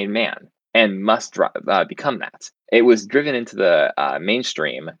self-made man and must become that. It was driven into the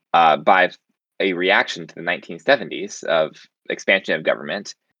mainstream by a reaction to the 1970s of expansion of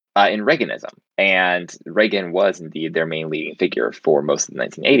government in Reaganism. And Reagan was indeed their main leading figure for most of the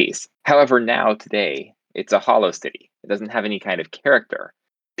 1980s. However, now, today, it's a hollow city. It doesn't have any kind of character.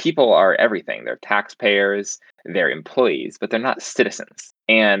 People are everything. They're taxpayers, they're employees, but they're not citizens.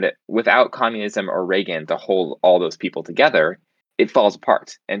 And without communism or Reagan to hold all those people together, it falls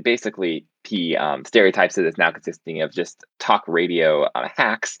apart. And basically, he stereotypes it as now consisting of just talk radio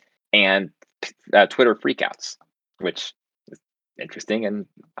hacks and Twitter freakouts, which is interesting and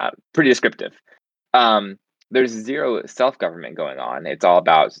pretty descriptive. There's zero self-government going on. It's all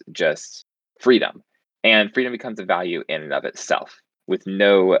about just freedom, and freedom becomes a value in and of itself, with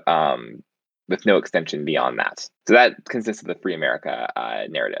no extension beyond that. So that consists of the Free America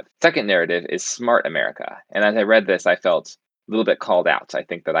narrative. Second narrative is Smart America, and as I read this, I felt a little bit called out. I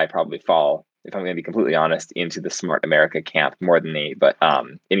think that I probably fall, if I'm going to be completely honest, into the Smart America camp more than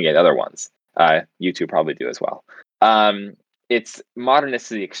any other ones. You two probably do as well. It's modernist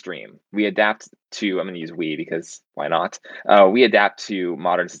to the extreme. We adapt to, I'm going to use we because why not? We adapt to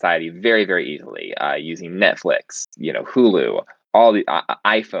modern society very, very easily using Netflix, Hulu, all the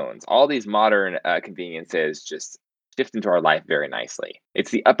iPhones, all these modern conveniences just shift into our life very nicely.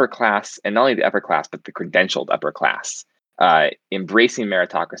 It's the upper class, and not only the upper class, but the credentialed upper class, embracing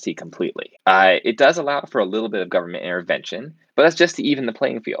meritocracy completely. It does allow for a little bit of government intervention, but that's just to even the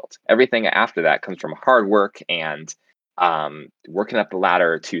playing field. Everything after that comes from hard work and working up the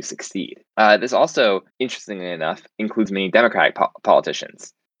ladder to succeed. This also, interestingly enough, includes many Democratic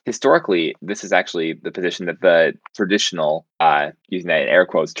politicians. Historically, this is actually the position that the traditional, using that in air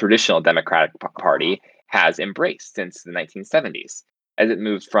quotes, traditional Democratic Party has embraced since the 1970s, as it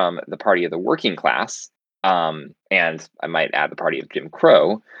moved from the party of the working class, and I might add the party of Jim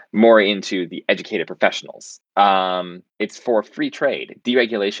Crow, more into the educated professionals. It's for free trade,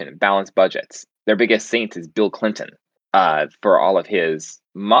 deregulation, and balanced budgets. Their biggest saint is Bill Clinton, for all of his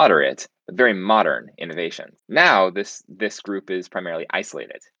moderate, but very modern innovations. Now, this group is primarily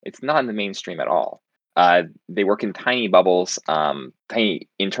isolated. It's not in the mainstream at all. They work in tiny bubbles, tiny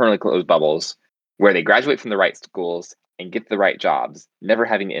internally closed bubbles, where they graduate from the right schools and get the right jobs, never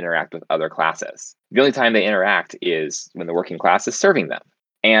having to interact with other classes. The only time they interact is when the working class is serving them.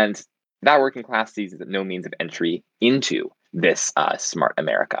 And that working class sees no means of entry into this smart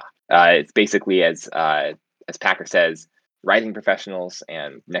America. It's basically, as Packer says, rising professionals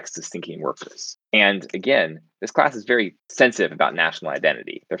and next to sinking workers. And again, this class is very sensitive about national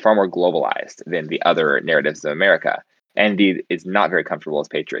identity. They're far more globalized than the other narratives of America, and indeed is not very comfortable with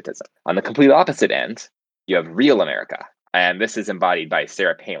patriotism. On the complete opposite end, you have real America, and this is embodied by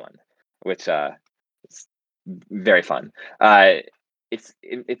Sarah Palin, which is very fun. It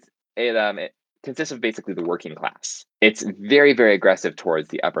consists of basically the working class. It's very, very aggressive towards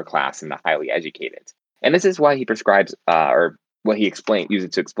the upper class and the highly educated. And this is why he prescribes, or what he uses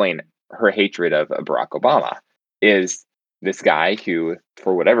to explain her hatred of Barack Obama, is this guy who,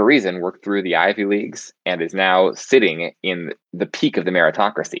 for whatever reason, worked through the Ivy Leagues and is now sitting in the peak of the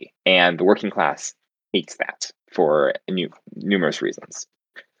meritocracy. And the working class hates that for numerous reasons.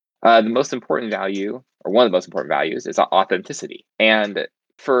 The most important value, or one of the most important values, is authenticity. And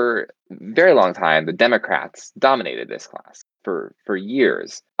for a very long time, the Democrats dominated this class. For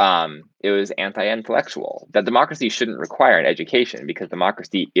years, it was anti-intellectual, that democracy shouldn't require an education because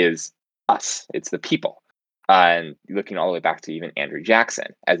democracy is us, it's the people. And looking all the way back to even Andrew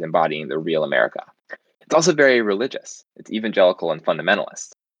Jackson as embodying the real America. It's also very religious. It's evangelical and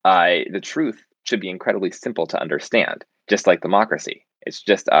fundamentalist. The truth should be incredibly simple to understand, just like democracy. It's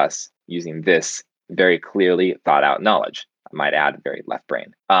just us using this very clearly thought out knowledge. I might add, very left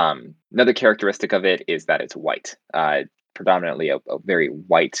brain. Another characteristic of it is that it's white. Predominantly a very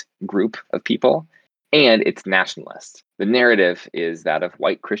white group of people, and it's nationalist. The narrative is that of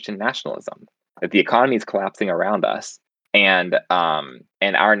white Christian nationalism, that the economy is collapsing around us, and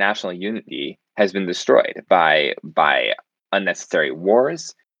our national unity has been destroyed by unnecessary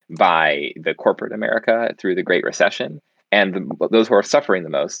wars, by the corporate America through the Great Recession, and those who are suffering the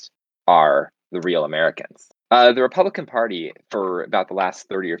most are the real Americans. The Republican Party, for about the last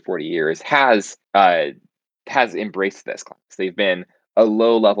 30 or 40 years, has embraced this class. They've been a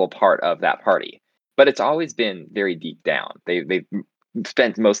low-level part of that party, but it's always been very deep down. They've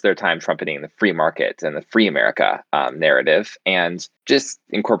spent most of their time trumpeting the free market and the free America narrative and just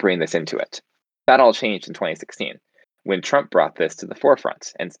incorporating this into it. That all changed in 2016 when Trump brought this to the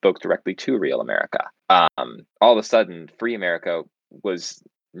forefront and spoke directly to real America. All of a sudden, free America was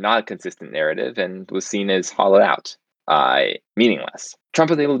not a consistent narrative and was seen as hollowed out, meaningless. Trump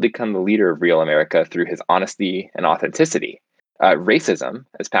was able to become the leader of real America through his honesty and authenticity. Racism,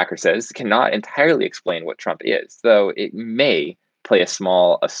 as Packer says, cannot entirely explain what Trump is, though it may play a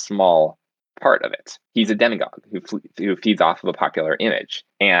small part of it. He's a demagogue who feeds off of a popular image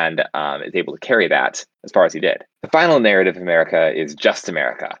and is able to carry that as far as he did. The final narrative of America is just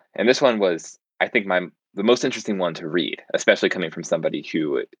America, and this one was, I think, the most interesting one to read, especially coming from somebody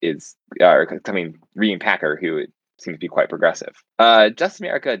who is reading Packer, who seems to be quite progressive. Just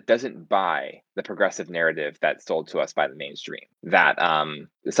America doesn't buy the progressive narrative that's sold to us by the mainstream, that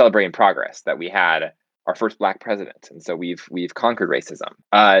celebrating progress, that we had our first black president, and so we've conquered racism.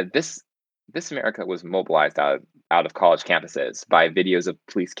 This America was mobilized out of college campuses by videos of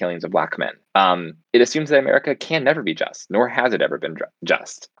police killings of black men. It assumes that America can never be just, nor has it ever been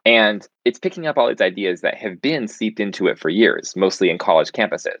just. And it's picking up all these ideas that have been seeped into it for years, mostly in college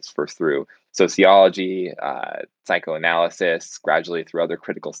campuses, first through sociology, psychoanalysis, gradually through other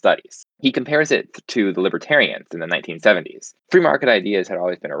critical studies. He compares it to the libertarians in the 1970s. Free market ideas had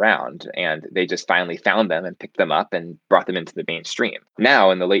always been around, and they just finally found them and picked them up and brought them into the mainstream.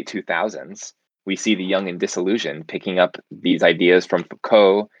 Now, in the late 2000s, we see the young and disillusioned picking up these ideas from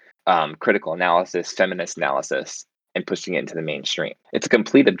Foucault, critical analysis, feminist analysis, and pushing it into the mainstream. It's a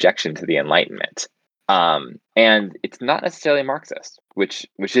complete objection to the Enlightenment. And it's not necessarily Marxist, which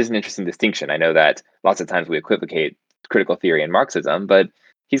is an interesting distinction. I know that lots of times we equivocate critical theory and Marxism, but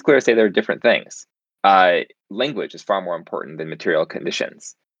he's clear to say they're different things. Language is far more important than material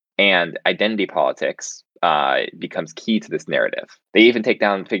conditions, and identity politics becomes key to this narrative. They even take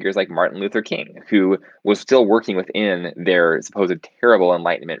down figures like Martin Luther King, who was still working within their supposed terrible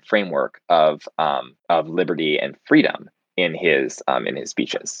Enlightenment framework of liberty and freedom in his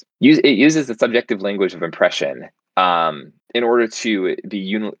speeches. It uses the subjective language of impression in order to be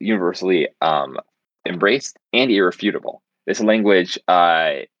universally embraced and irrefutable. This language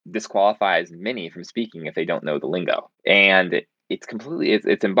disqualifies many from speaking if they don't know the lingo, and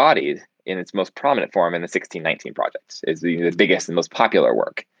it's embodied in its most prominent form in the 1619 Project. Is the biggest and most popular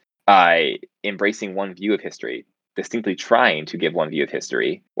work, embracing one view of history, distinctly trying to give one view of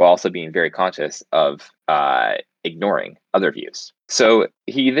history while also being very conscious of ignoring other views. So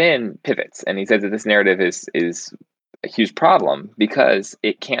he then pivots and he says that this narrative is a huge problem because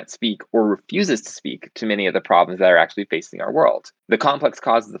it can't speak or refuses to speak to many of the problems that are actually facing our world. The complex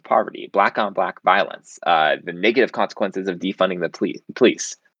causes of poverty, black on black violence, the negative consequences of defunding the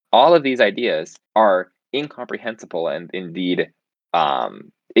police. All of these ideas are incomprehensible and indeed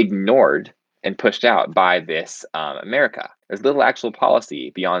ignored and pushed out by this America. There's little actual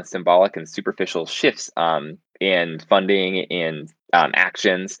policy beyond symbolic and superficial shifts in funding, in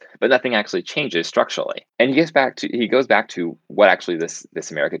actions, but nothing actually changes structurally. And he goes back to what actually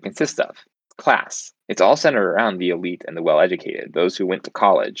this America consists of: class. It's all centered around the elite and the well-educated, those who went to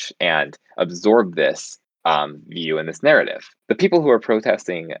college and absorbed this view and this narrative. The people who are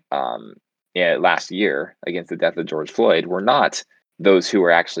protesting last year against the death of George Floyd were not those who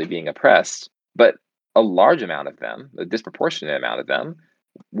were actually being oppressed, but a large amount of them, a disproportionate amount of them,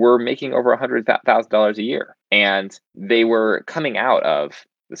 were making over $100,000 a year, and they were coming out of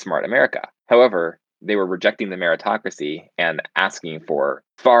the smart America. However, they were rejecting the meritocracy and asking for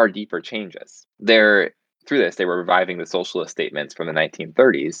far deeper changes. Through this, they were reviving the socialist statements from the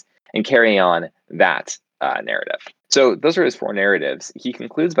 1930s and carrying on that narrative. So those are his four narratives. He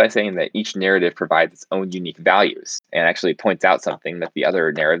concludes by saying that each narrative provides its own unique values and actually points out something that the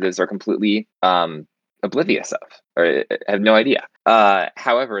other narratives are completely oblivious of or have no idea.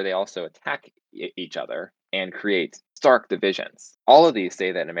 However, they also attack each other and create stark divisions. All of these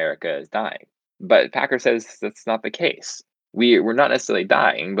say that America is dying, but Packer says that's not the case. We're not necessarily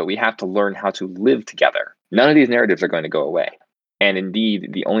dying, but we have to learn how to live together. None of these narratives are going to go away. And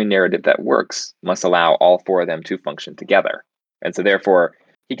indeed, the only narrative that works must allow all four of them to function together. And so therefore,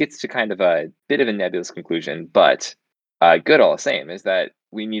 he gets to kind of a bit of a nebulous conclusion, but good all the same, is that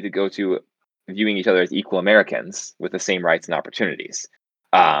we need to go to viewing each other as equal Americans with the same rights and opportunities.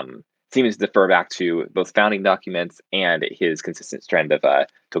 Seems to defer back to both founding documents and his consistent trend of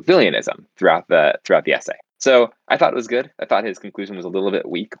Tocquevillianism throughout the essay. So I thought it was good. I thought his conclusion was a little bit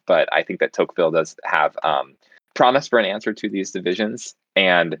weak, but I think that Tocqueville does have promise for an answer to these divisions.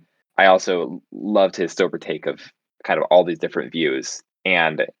 And I also loved his sober take of kind of all these different views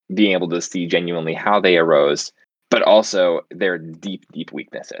and being able to see genuinely how they arose, but also their deep, deep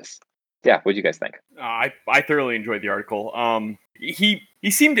weaknesses. Yeah, what do you guys think? I thoroughly enjoyed the article. he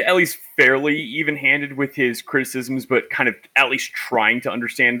seemed at least fairly even-handed with his criticisms, but kind of at least trying to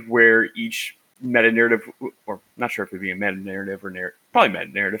understand where each meta-narrative, or not sure if it'd be a meta-narrative or probably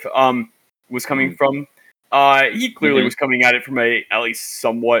meta-narrative, was coming from. He clearly was coming at it from a at least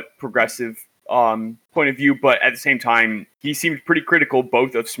somewhat progressive point of view, but at the same time, he seemed pretty critical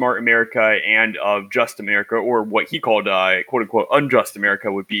both of Smart America and of Just America, or what he called quote-unquote unjust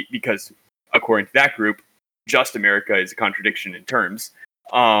America would be, because according to that group, Just America is a contradiction in terms.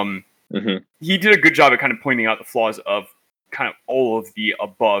 He did a good job at kind of pointing out the flaws of kind of all of the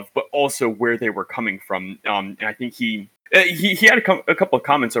above, but also where they were coming from. And I think he had a couple of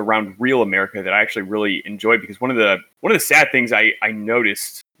comments around Real America that I actually really enjoyed, because one of the sad things I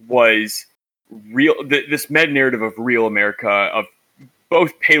noticed was this meta narrative of Real America, of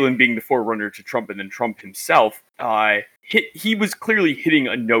both Palin being the forerunner to Trump and then Trump himself. He was clearly hitting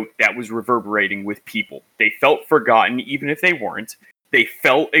a note that was reverberating with people. They felt forgotten, even if they weren't. They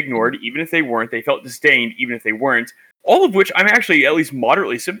felt ignored, even if they weren't. They felt disdained, even if they weren't. All of which I'm actually at least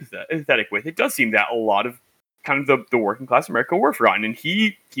moderately sympathetic with. It does seem that a lot of kind of the working class America were forgotten, and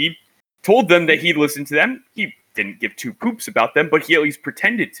he told them that he'd listened to them. He didn't give two poops about them, but he at least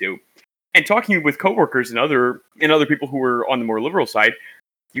pretended to. And talking with coworkers and other people who were on the more liberal side,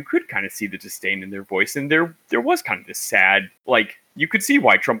 you could kind of see the disdain in their voice, and there was kind of this sad, like, you could see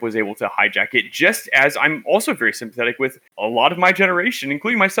why Trump was able to hijack it, just as I'm also very sympathetic with a lot of my generation,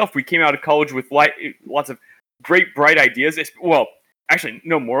 including myself. We came out of college with lots of great, bright ideas. Well, actually,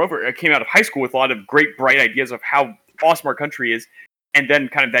 no, moreover, I came out of high school with a lot of great, bright ideas of how awesome our country is, and then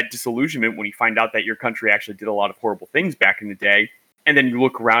kind of that disillusionment when you find out that your country actually did a lot of horrible things back in the day, and then you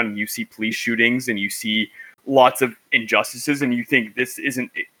look around and you see police shootings, and you see lots of injustices, and you think this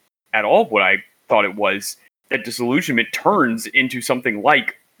isn't at all what I thought it was. That disillusionment turns into something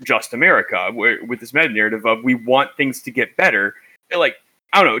like Just America, where, with this meta narrative of we want things to get better. Like,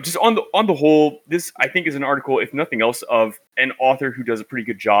 I don't know, just on the whole, this I think is an article, if nothing else, of an author who does a pretty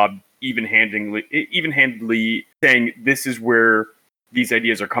good job even-handedly saying this is where these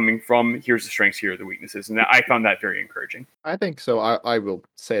ideas are coming from. Here's the strengths, here are the weaknesses, and I found that very encouraging. I think so. I will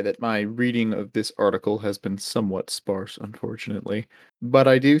say that my reading of this article has been somewhat sparse, unfortunately. But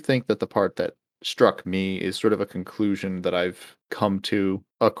I do think that the part that struck me is sort of a conclusion that I've come to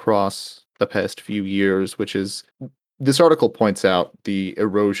across the past few years, which is this article points out the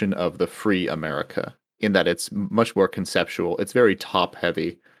erosion of the free America, in that it's much more conceptual. It's very top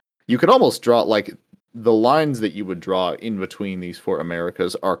heavy. You could almost draw, like, the lines that you would draw in between these four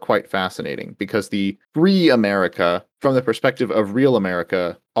Americas are quite fascinating, because the free America, from the perspective of Real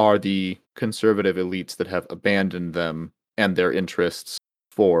America, are the conservative elites that have abandoned them and their interests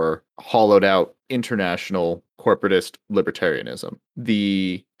for hollowed out international corporatist libertarianism.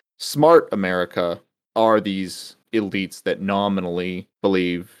 The Smart America are these elites that nominally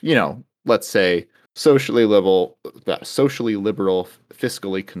believe, let's say, socially liberal,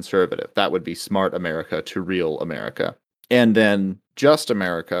 fiscally conservative. That would be Smart America to Real America. And then Just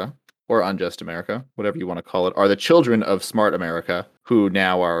America, or Unjust America, whatever you want to call it, are the children of Smart America, who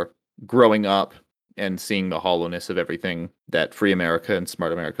now are growing up and seeing the hollowness of everything that Free America and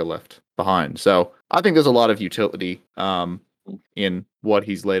Smart America left behind. So I think there's a lot of utility in what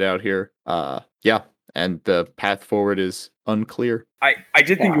he's laid out here. And the path forward is unclear. I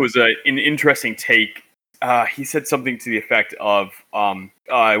did think it was an interesting take. He said something to the effect of,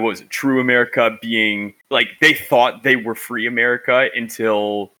 what was it, True America being, like, they thought they were Free America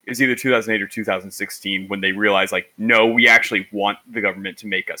until it was either 2008 or 2016, when they realized, like, no, we actually want the government to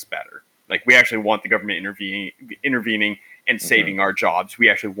make us better. Like, we actually want the government intervening and saving our jobs. We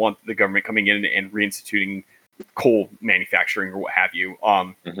actually want the government coming in and reinstituting coal manufacturing or what have you.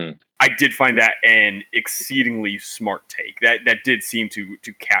 I did find that an exceedingly smart take. That did seem to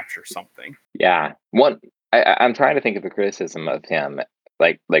capture something. Yeah. I'm trying to think of a criticism of him,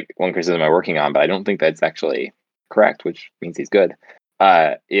 like one criticism I'm working on, but I don't think that's actually correct, which means he's good,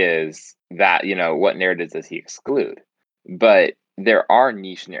 is that, what narratives does he exclude? But there are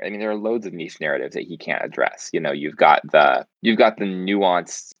there are loads of niche narratives that he can't address. You've got the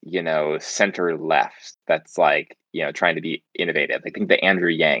nuanced, center left that's like, trying to be innovative. I think the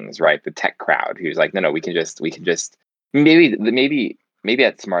Andrew Yangs, right, the tech crowd, who's like, no, we can just maybe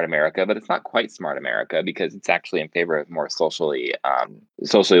that's Smart America, but it's not quite Smart America, because it's actually in favor of more socially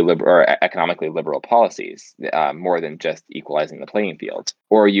liberal or economically liberal policies, more than just equalizing the playing field.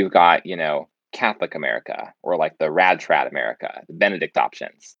 Or you've got, Catholic America, or like the Rad Trad America, the Benedict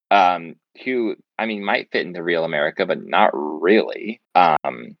options, who, might fit into Real America, but not really.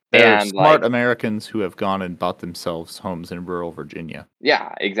 They're smart Americans who have gone and bought themselves homes in rural Virginia.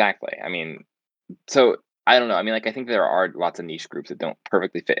 Yeah, exactly. So I don't know. I mean, like, I think there are lots of niche groups that don't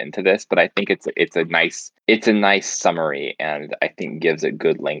perfectly fit into this, but I think it's a nice summary, and I think gives a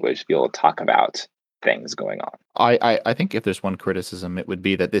good language to be able to talk about things going on. I think if there's one criticism, it would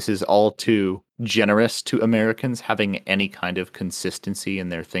be that this is all too generous to Americans having any kind of consistency in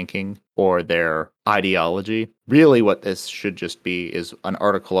their thinking or their ideology. Really, what this should just be is an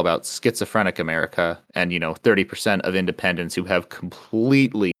article about schizophrenic America and, 30% of independents who have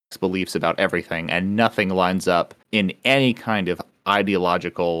completely beliefs about everything and nothing lines up in any kind of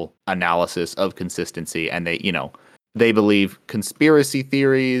ideological analysis of consistency. And they believe conspiracy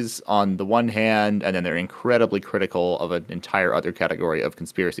theories on the one hand, and then they're incredibly critical of an entire other category of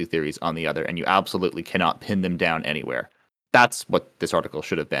conspiracy theories on the other, and you absolutely cannot pin them down anywhere. That's what this article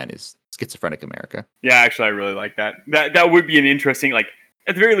should have been, is schizophrenic America. Yeah, actually, I really like that. That would be an interesting, like,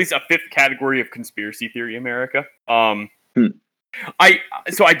 at the very least, a fifth category of conspiracy theory America. I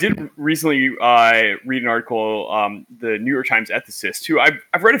did recently read an article, the New York Times ethicist, who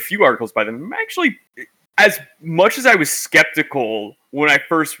I've read a few articles by them. I'm actually, as much as I was skeptical when I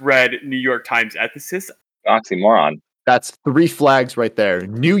first read New York Times ethicist. Oxymoron. That's 3 flags right there.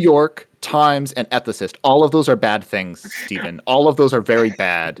 New York, Times, and ethicist. All of those are bad things, Stephen. All of those are very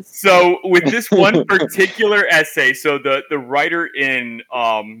bad. So with this one particular essay, so the writer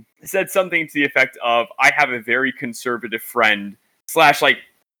said something to the effect of, I have a very conservative friend / like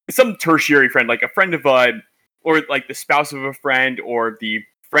some tertiary friend, like a friend of or like the spouse of a friend or the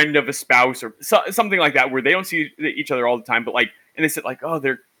friend of a spouse or something like that, where they don't see each other all the time, but like, and they said like, oh,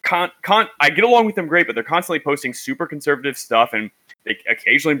 they're I get along with them great, but they're constantly posting super conservative stuff, and they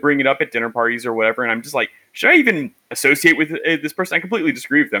occasionally bring it up at dinner parties or whatever. And I'm just like, should I even associate with this person? I completely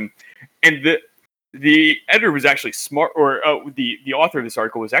disagree with them. And the editor was actually smart, or the author of this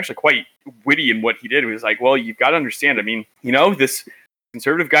article was actually quite witty in what he did. He was like, well, you've got to understand, I mean, this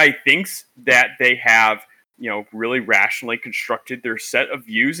conservative guy thinks that they have, really rationally constructed their set of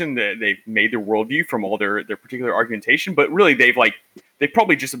views, and they've made their worldview from all their particular argumentation. But really, they've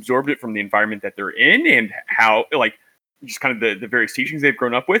probably just absorbed it from the environment that they're in and how, like, just kind of the various teachings they've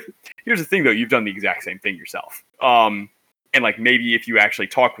grown up with. Here's the thing, though. You've done the exact same thing yourself. And, like, maybe if you actually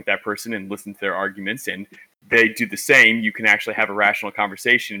talk with that person and listen to their arguments and they do the same, you can actually have a rational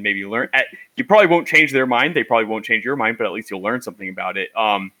conversation and maybe learn. You probably won't change their mind. They probably won't change your mind, but at least you'll learn something about it.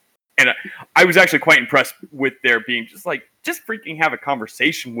 And I was actually quite impressed with their being just freaking have a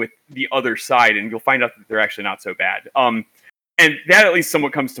conversation with the other side, and you'll find out that they're actually not so bad. And that at least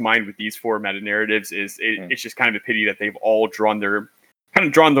somewhat comes to mind with these 4 meta narratives. It's just kind of a pity that they've all drawn their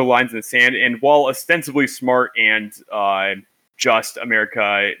lines in the sand. And while ostensibly smart and just,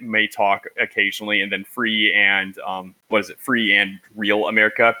 America may talk occasionally, and then free and free and real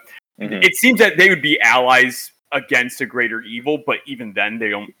America. Mm-hmm. It seems that they would be allies against a greater evil, but even then they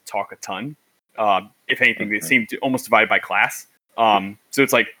don't talk a ton. If anything, they seem to almost divide by class. So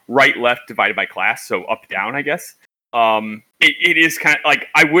it's like right, left divided by class. So up, down, I guess. It is kind of like,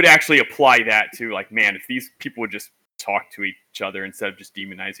 I would actually apply that to, like, man, if these people would just talk to each other instead of just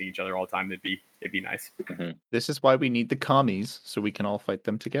demonizing each other all the time, it'd be nice. Mm-hmm. This is why we need the commies, so we can all fight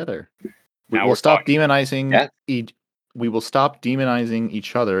them together. We will stop demonizing we will stop demonizing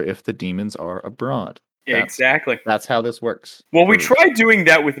each other if the demons are abroad. Exactly. That's how this works. Well, we tried doing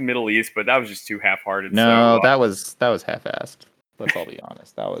that with the Middle East, but that was just too half-hearted. No, that was half-assed. Let's all be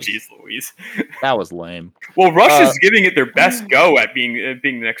honest. That was. Jeez Louise. That was lame. Well, Russia's giving it their best go at being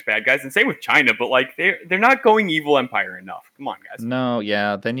the next bad guys, and same with China. But like they're not going evil empire enough. Come on, guys. No,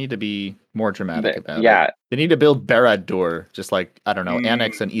 yeah, they need to be more dramatic about it. They need to build Barad-dûr, just like, I don't know,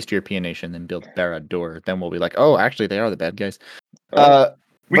 annex an East European nation, then build Barad-dûr. Then we'll be like, oh, actually, they are the bad guys.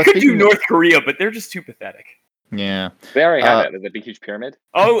 We could do North Korea, but they're just too pathetic. Yeah, they already have it. The big huge pyramid.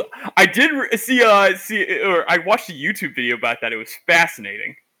 Oh, I did see, or I watched a YouTube video about that. It was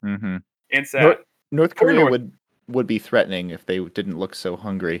fascinating. Mm-hmm. And sad. North Korea would be threatening if they didn't look so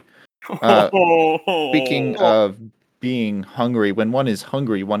hungry. Speaking of being hungry, when one is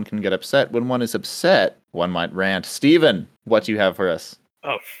hungry, one can get upset. When one is upset, one might rant. Steven, what do you have for us?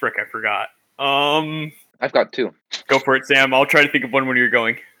 Oh, frick, I forgot. I've got 2. Go for it, Sam. I'll try to think of one when you're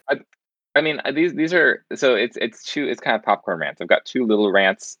going. I mean, these are, so it's kind of popcorn rants. I've got 2 little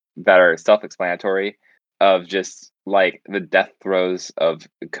rants that are self-explanatory of just like the death throes of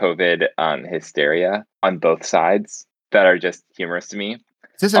COVID hysteria on both sides that are just humorous to me.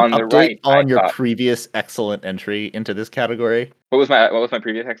 Is this an update on your previous excellent entry into this category? What was my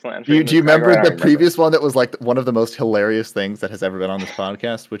previous excellent entry? Do you remember the previous one that was like one of the most hilarious things that has ever been on this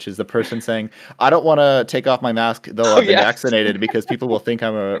podcast, which is the person saying, I don't want to take off my mask though I've been vaccinated because people will think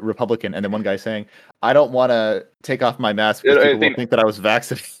I'm a Republican. And then one guy saying, I don't want to take off my mask because people will think that I was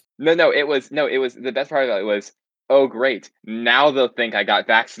vaccinated. No. It was the best part about it was, oh great, now they'll think I got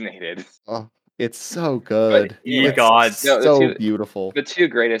vaccinated. Oh, it's so But good. Ye yeah, It's gods. no, so beautiful. the two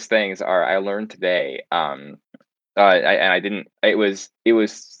greatest things are I learned today. I didn't. It was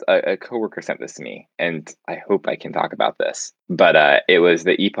a coworker sent this to me, and I hope I can talk about this. But it was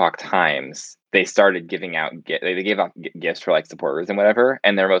the Epoch Times. They started giving out. They gave out gifts for like supporters and whatever.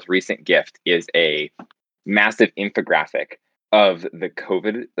 And their most recent gift is a massive infographic of the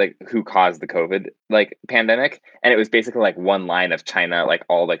COVID, like who caused the COVID like pandemic, and it was basically like one line of China, like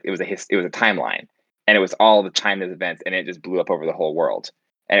all like it was a timeline, and it was all the China's events, and it just blew up over the whole world.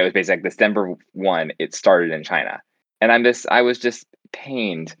 And it was basically like December 1, it started in China, and I was just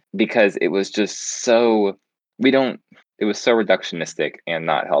pained because it was just so we don't. It was so reductionistic and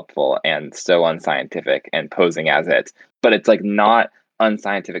not helpful and so unscientific and posing as it, but it's like not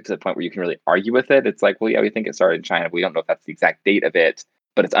unscientific to the point where you can really argue with it. It's like, well, yeah, we think it started in China. We don't know if that's the exact date of it,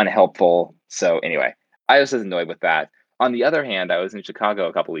 but it's unhelpful. So anyway, I was just annoyed with that. On the other hand, I was in Chicago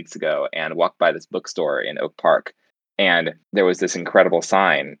a couple weeks ago and walked by this bookstore in Oak Park, and there was this incredible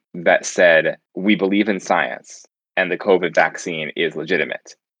sign that said, "We believe in science, and the COVID vaccine is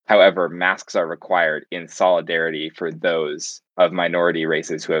legitimate. However, masks are required in solidarity for those of minority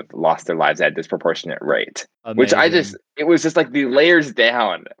races who have lost their lives at a disproportionate rate." Which Amazing. it was just like the layers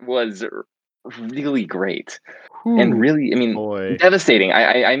down was really great and Whew, really, I mean, boy. devastating.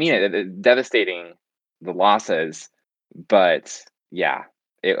 I mean it, devastating the losses, but yeah,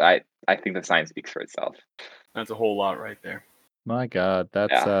 I think the science speaks for itself. That's a whole lot right there. My God,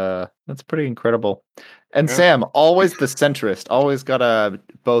 Yeah, that's pretty incredible. And Yeah. Sam, always the centrist, always got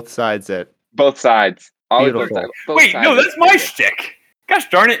both sides it. both sides. Always Beautiful. both Wait, sides no, are that's my taken. shtick. Gosh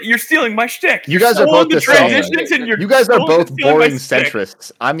darn it, you're stealing my shtick. You You're guys are slow on both the the same. transitions, and you're You guys are slow on both stealing my boring shtick.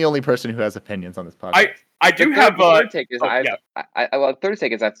 centrists. I'm the only person who has opinions on this I podcast. I do have The third take is oh yeah. the third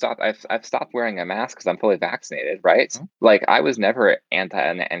take is I've stopped wearing a mask because I'm fully vaccinated, right? Oh. Like I was never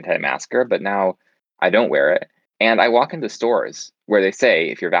anti-masker, but now I don't wear it, and I walk into stores where they say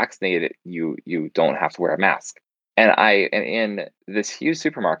if you're vaccinated, you don't have to wear a mask. And I am in this huge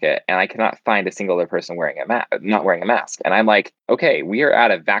supermarket, and I cannot find a single other person wearing not wearing a mask. And I'm like, okay, we are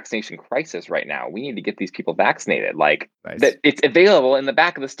at a vaccination crisis right now. We need to get these people vaccinated. Like Nice. that, it's available in the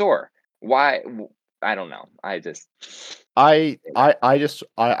back of the store. Why? I don't know. I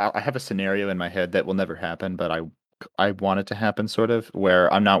have a scenario in my head that will never happen, but I want it to happen sort of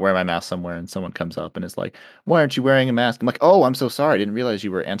where I'm not wearing my mask somewhere and someone comes up and is like, "Why aren't you wearing a mask?" I'm like, "Oh, I'm so sorry. I didn't realize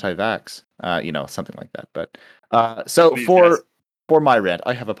you were anti-vax." Something like that. But so Please, guys. for my rant,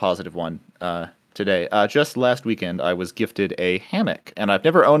 I have a positive one today. Just last weekend I was gifted a hammock, and I've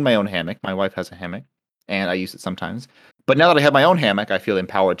never owned my own hammock. My wife has a hammock, and I use it sometimes. But now that I have my own hammock, I feel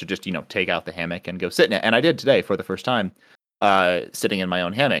empowered to just, take out the hammock and go sit in it. And I did today for the first time, sitting in my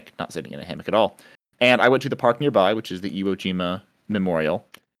own hammock, not sitting in a hammock at all. And I went to the park nearby, which is the Iwo Jima Memorial.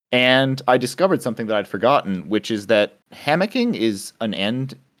 And I discovered something that I'd forgotten, which is that hammocking is an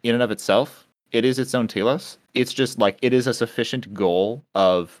end in and of itself. It is its own telos. It's just like it is a sufficient goal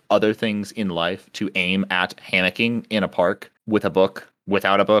of other things in life to aim at hammocking in a park with a book,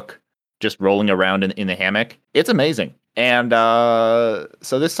 without a book, just rolling around in the hammock. It's amazing. And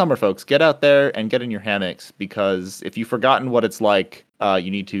so this summer, folks, get out there and get in your hammocks, because if you've forgotten what it's like, you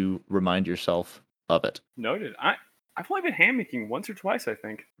need to remind yourself of it. Noted. I've only been hammocking once or twice, I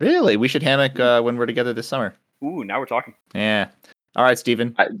think. Really? We should hammock when we're together this summer. Ooh, now we're talking. Yeah. All right,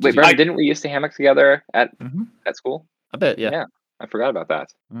 Steven. Wait, Brendan, didn't we used to hammock together at Mm-hmm. school? A bit, yeah. Yeah, I forgot about that.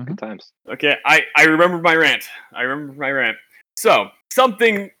 Mm-hmm. Good times. Okay, I remember my rant. So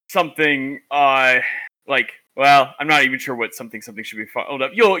something like, well, I'm not even sure what something should be followed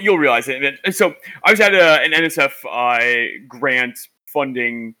up. You'll realize it. And so I was at an NSF grant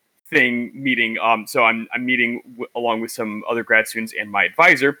funding thing meeting. So I'm meeting along with some other grad students and my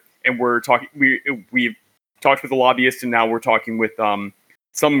advisor, and we're talking. We've talked with the lobbyist, and now we're talking with some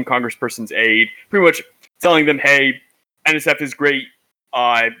congressperson's aide, pretty much telling them, hey, NSF is great.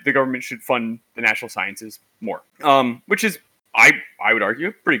 The government should fund the national sciences more, which is, I would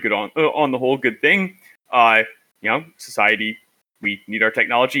argue, pretty good on the whole, good thing. Society, we need our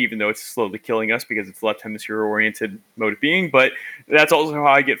technology, even though it's slowly killing us because it's left hemisphere oriented mode of being. But that's also how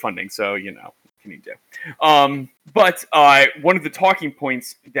I get funding. So what can you do? But one of the talking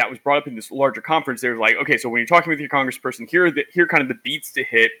points that was brought up in this larger conference, they were like, okay, so when you're talking with your congressperson, here are kind of the beats to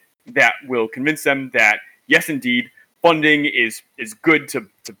hit that will convince them that yes, indeed, funding is good to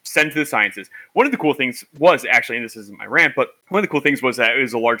send to the sciences. One of the cool things was actually, and this isn't my rant, but one of the cool things was that it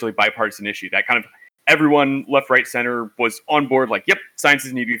was a largely bipartisan issue. That kind of everyone, left, right, center, was on board. Like, yep,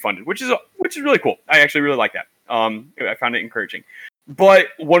 sciences need to be funded, which is really cool. I actually really like that. I found it encouraging. But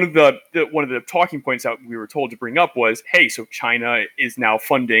one of the talking points that we were told to bring up was, hey, so China is now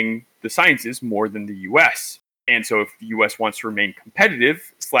funding the sciences more than the U.S. And so if the U.S. wants to remain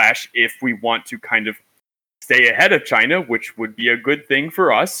competitive, / if we want to kind of stay ahead of China, which would be a good thing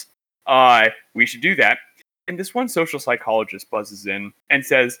for us, we should do that. And this one social psychologist buzzes in and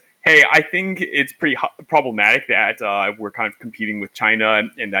says, hey, I think it's pretty problematic that we're kind of competing with China.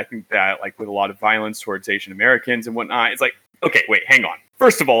 And I think that, like, with a lot of violence towards Asian Americans and whatnot, it's like, okay, wait, hang on.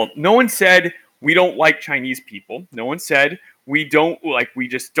 First of all, no one said we don't like Chinese people. No one said we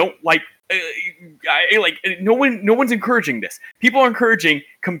just don't like, no one's encouraging this. People are encouraging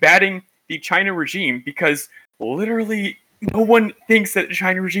combating the China regime because literally no one thinks that the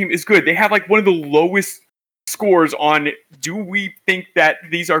China regime is good. They have like one of the lowest scores on do we think that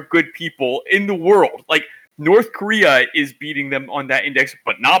these are good people in the world. Like, North Korea is beating them on that index,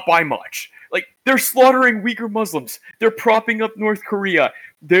 but not by much. Like, they're slaughtering Uyghur Muslims. They're propping up North Korea.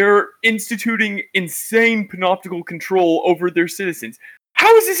 They're instituting insane panoptical control over their citizens.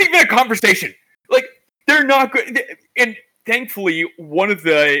 How is this even a conversation? Like, they're not good. And thankfully, one of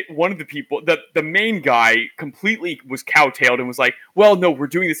the people, the main guy, completely was cowtailed and was like, well, no, we're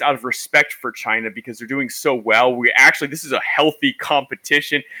doing this out of respect for China because they're doing so well. This is a healthy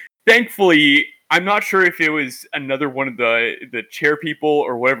competition. Thankfully, I'm not sure if it was another one of the chair people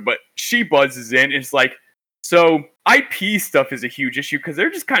or whatever, but she buzzes in and is like, so IP stuff is a huge issue because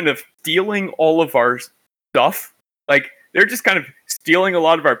they're just kind of stealing all of our stuff. Like, they're just kind of stealing a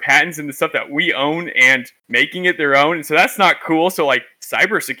lot of our patents and the stuff that we own and making it their own. And so that's not cool. So, like,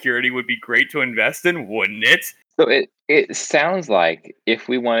 cybersecurity would be great to invest in, wouldn't it? So it sounds like if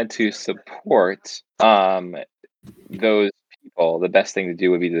we wanted to support those people, the best thing to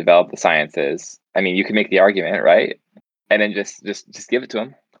do would be to develop the sciences. I mean, you can make the argument, right? And then just give it to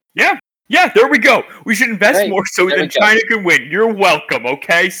them. Yeah, there we go. We should invest more so that China can win. You're welcome,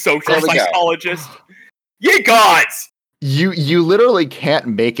 okay? Social psychologist. Ye gods! You literally can't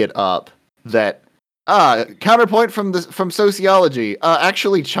make it up that counterpoint from sociology.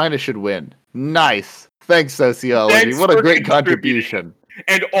 Actually, China should win. Nice. Thanks, sociology. What a great contribution.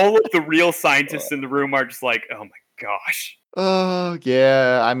 And all of the real scientists in the room are just like, oh my gosh. Oh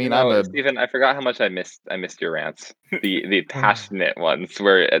yeah, I mean, Stephen, I forgot how much I missed your rants, the passionate ones,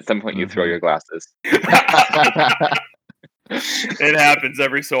 where at some point you throw your glasses. It happens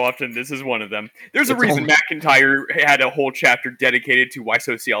every so often. This is one of them. There's a reason McIntyre had a whole chapter dedicated to why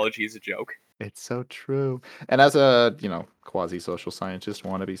sociology is a joke. It's so true. And as a, quasi-social scientist,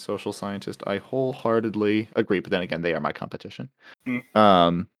 wannabe social scientist, I wholeheartedly agree. But then again, they are my competition.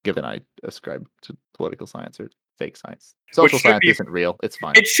 Given I ascribe to political science or fake science. Social science isn't real. It's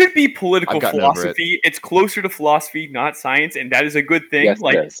fine. It should be political philosophy. It's closer to philosophy, not science, and that is a good thing. Yes,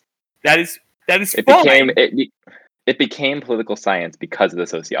 like, it is. That is fine. It became political science because of the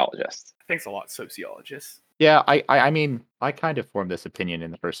sociologists. Thanks a lot, sociologists. Yeah, I mean, I kind of formed this opinion in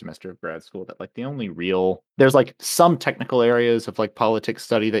the first semester of grad school that, like, there's like some technical areas of like politics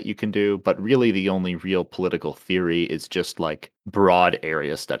study that you can do, but really the only real political theory is just like broad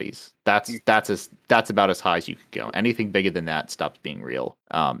area studies. That's about as high as you can go. Anything bigger than that stops being real,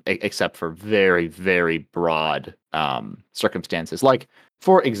 except for very, very broad circumstances. Like,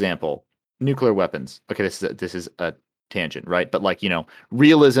 for example, nuclear weapons. Okay, this is a tangent, right? But like,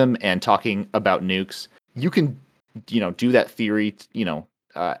 realism and talking about nukes, you can, do that theory,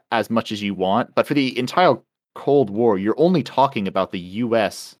 as much as you want. But for the entire Cold War, you're only talking about the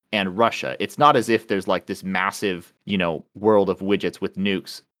US and Russia. It's not as if there's like this massive, world of widgets with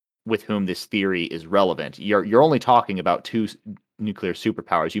nukes with whom this theory is relevant. You're only talking about two nuclear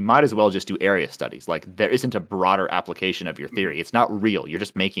superpowers. You might as well just do area studies. Like, there isn't a broader application of your theory. It's not real. You're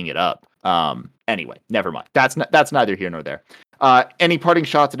just making it up. Anyway, never mind. That's neither here nor there. Any parting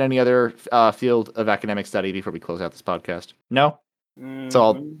shots at any other field of academic study before we close out this podcast? No?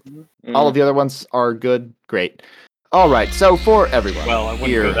 So all of the other ones are good? Great. All right. So for everyone. Well, I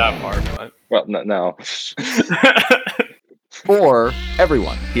wouldn't go that far, but... Well, no. For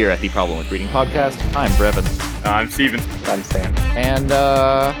everyone here at the Problem with Reading podcast, I'm Brevin. I'm Steven. I'm Sam. And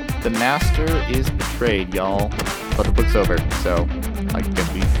the Master is betrayed, y'all. But the book's over, so I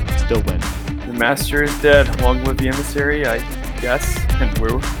guess we still win. The Master is dead. Long live the Emissary, I guess. And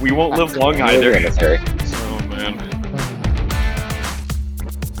we won't live long either. Emissary. Oh, man.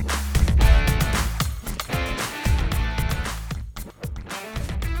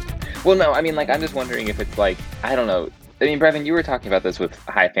 Well, no, I mean, like, I'm just wondering if it's like, I don't know. I mean, Brevin, you were talking about this with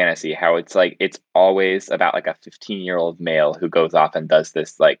high fantasy, how it's like, it's always about like a 15-year-old male who goes off and does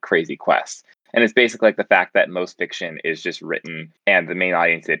this like crazy quest. And it's basically like the fact that most fiction is just written and the main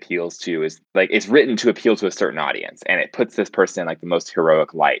audience it appeals to is like it's written to appeal to a certain audience, and it puts this person in like the most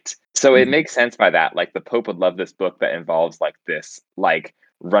heroic light. So it makes sense by that. Like the Pope would love this book that involves like this like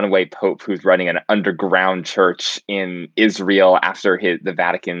runaway Pope who's running an underground church in Israel after the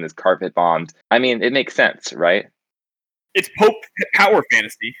Vatican is carpet bombed. I mean, it makes sense, right? It's Pope power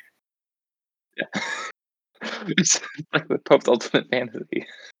fantasy. Yeah. It's like the Pope's ultimate fantasy.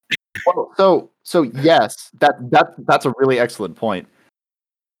 Well, so yes, that's a really excellent point.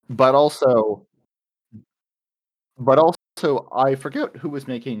 But also, I forget who was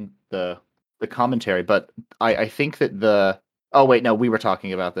making the commentary, but I think that oh wait, no, we were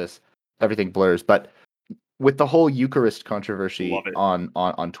talking about this. Everything blurs, but with the whole Eucharist controversy Love it.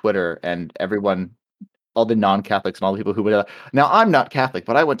 on Twitter and everyone, all the non-Catholics and all the people who would now I'm not Catholic,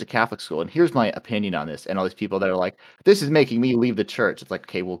 but I went to Catholic school, and here's my opinion on this. And all these people that are like, this is making me leave the church. It's like,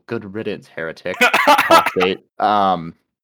 okay, well, good riddance, heretic. Talk date.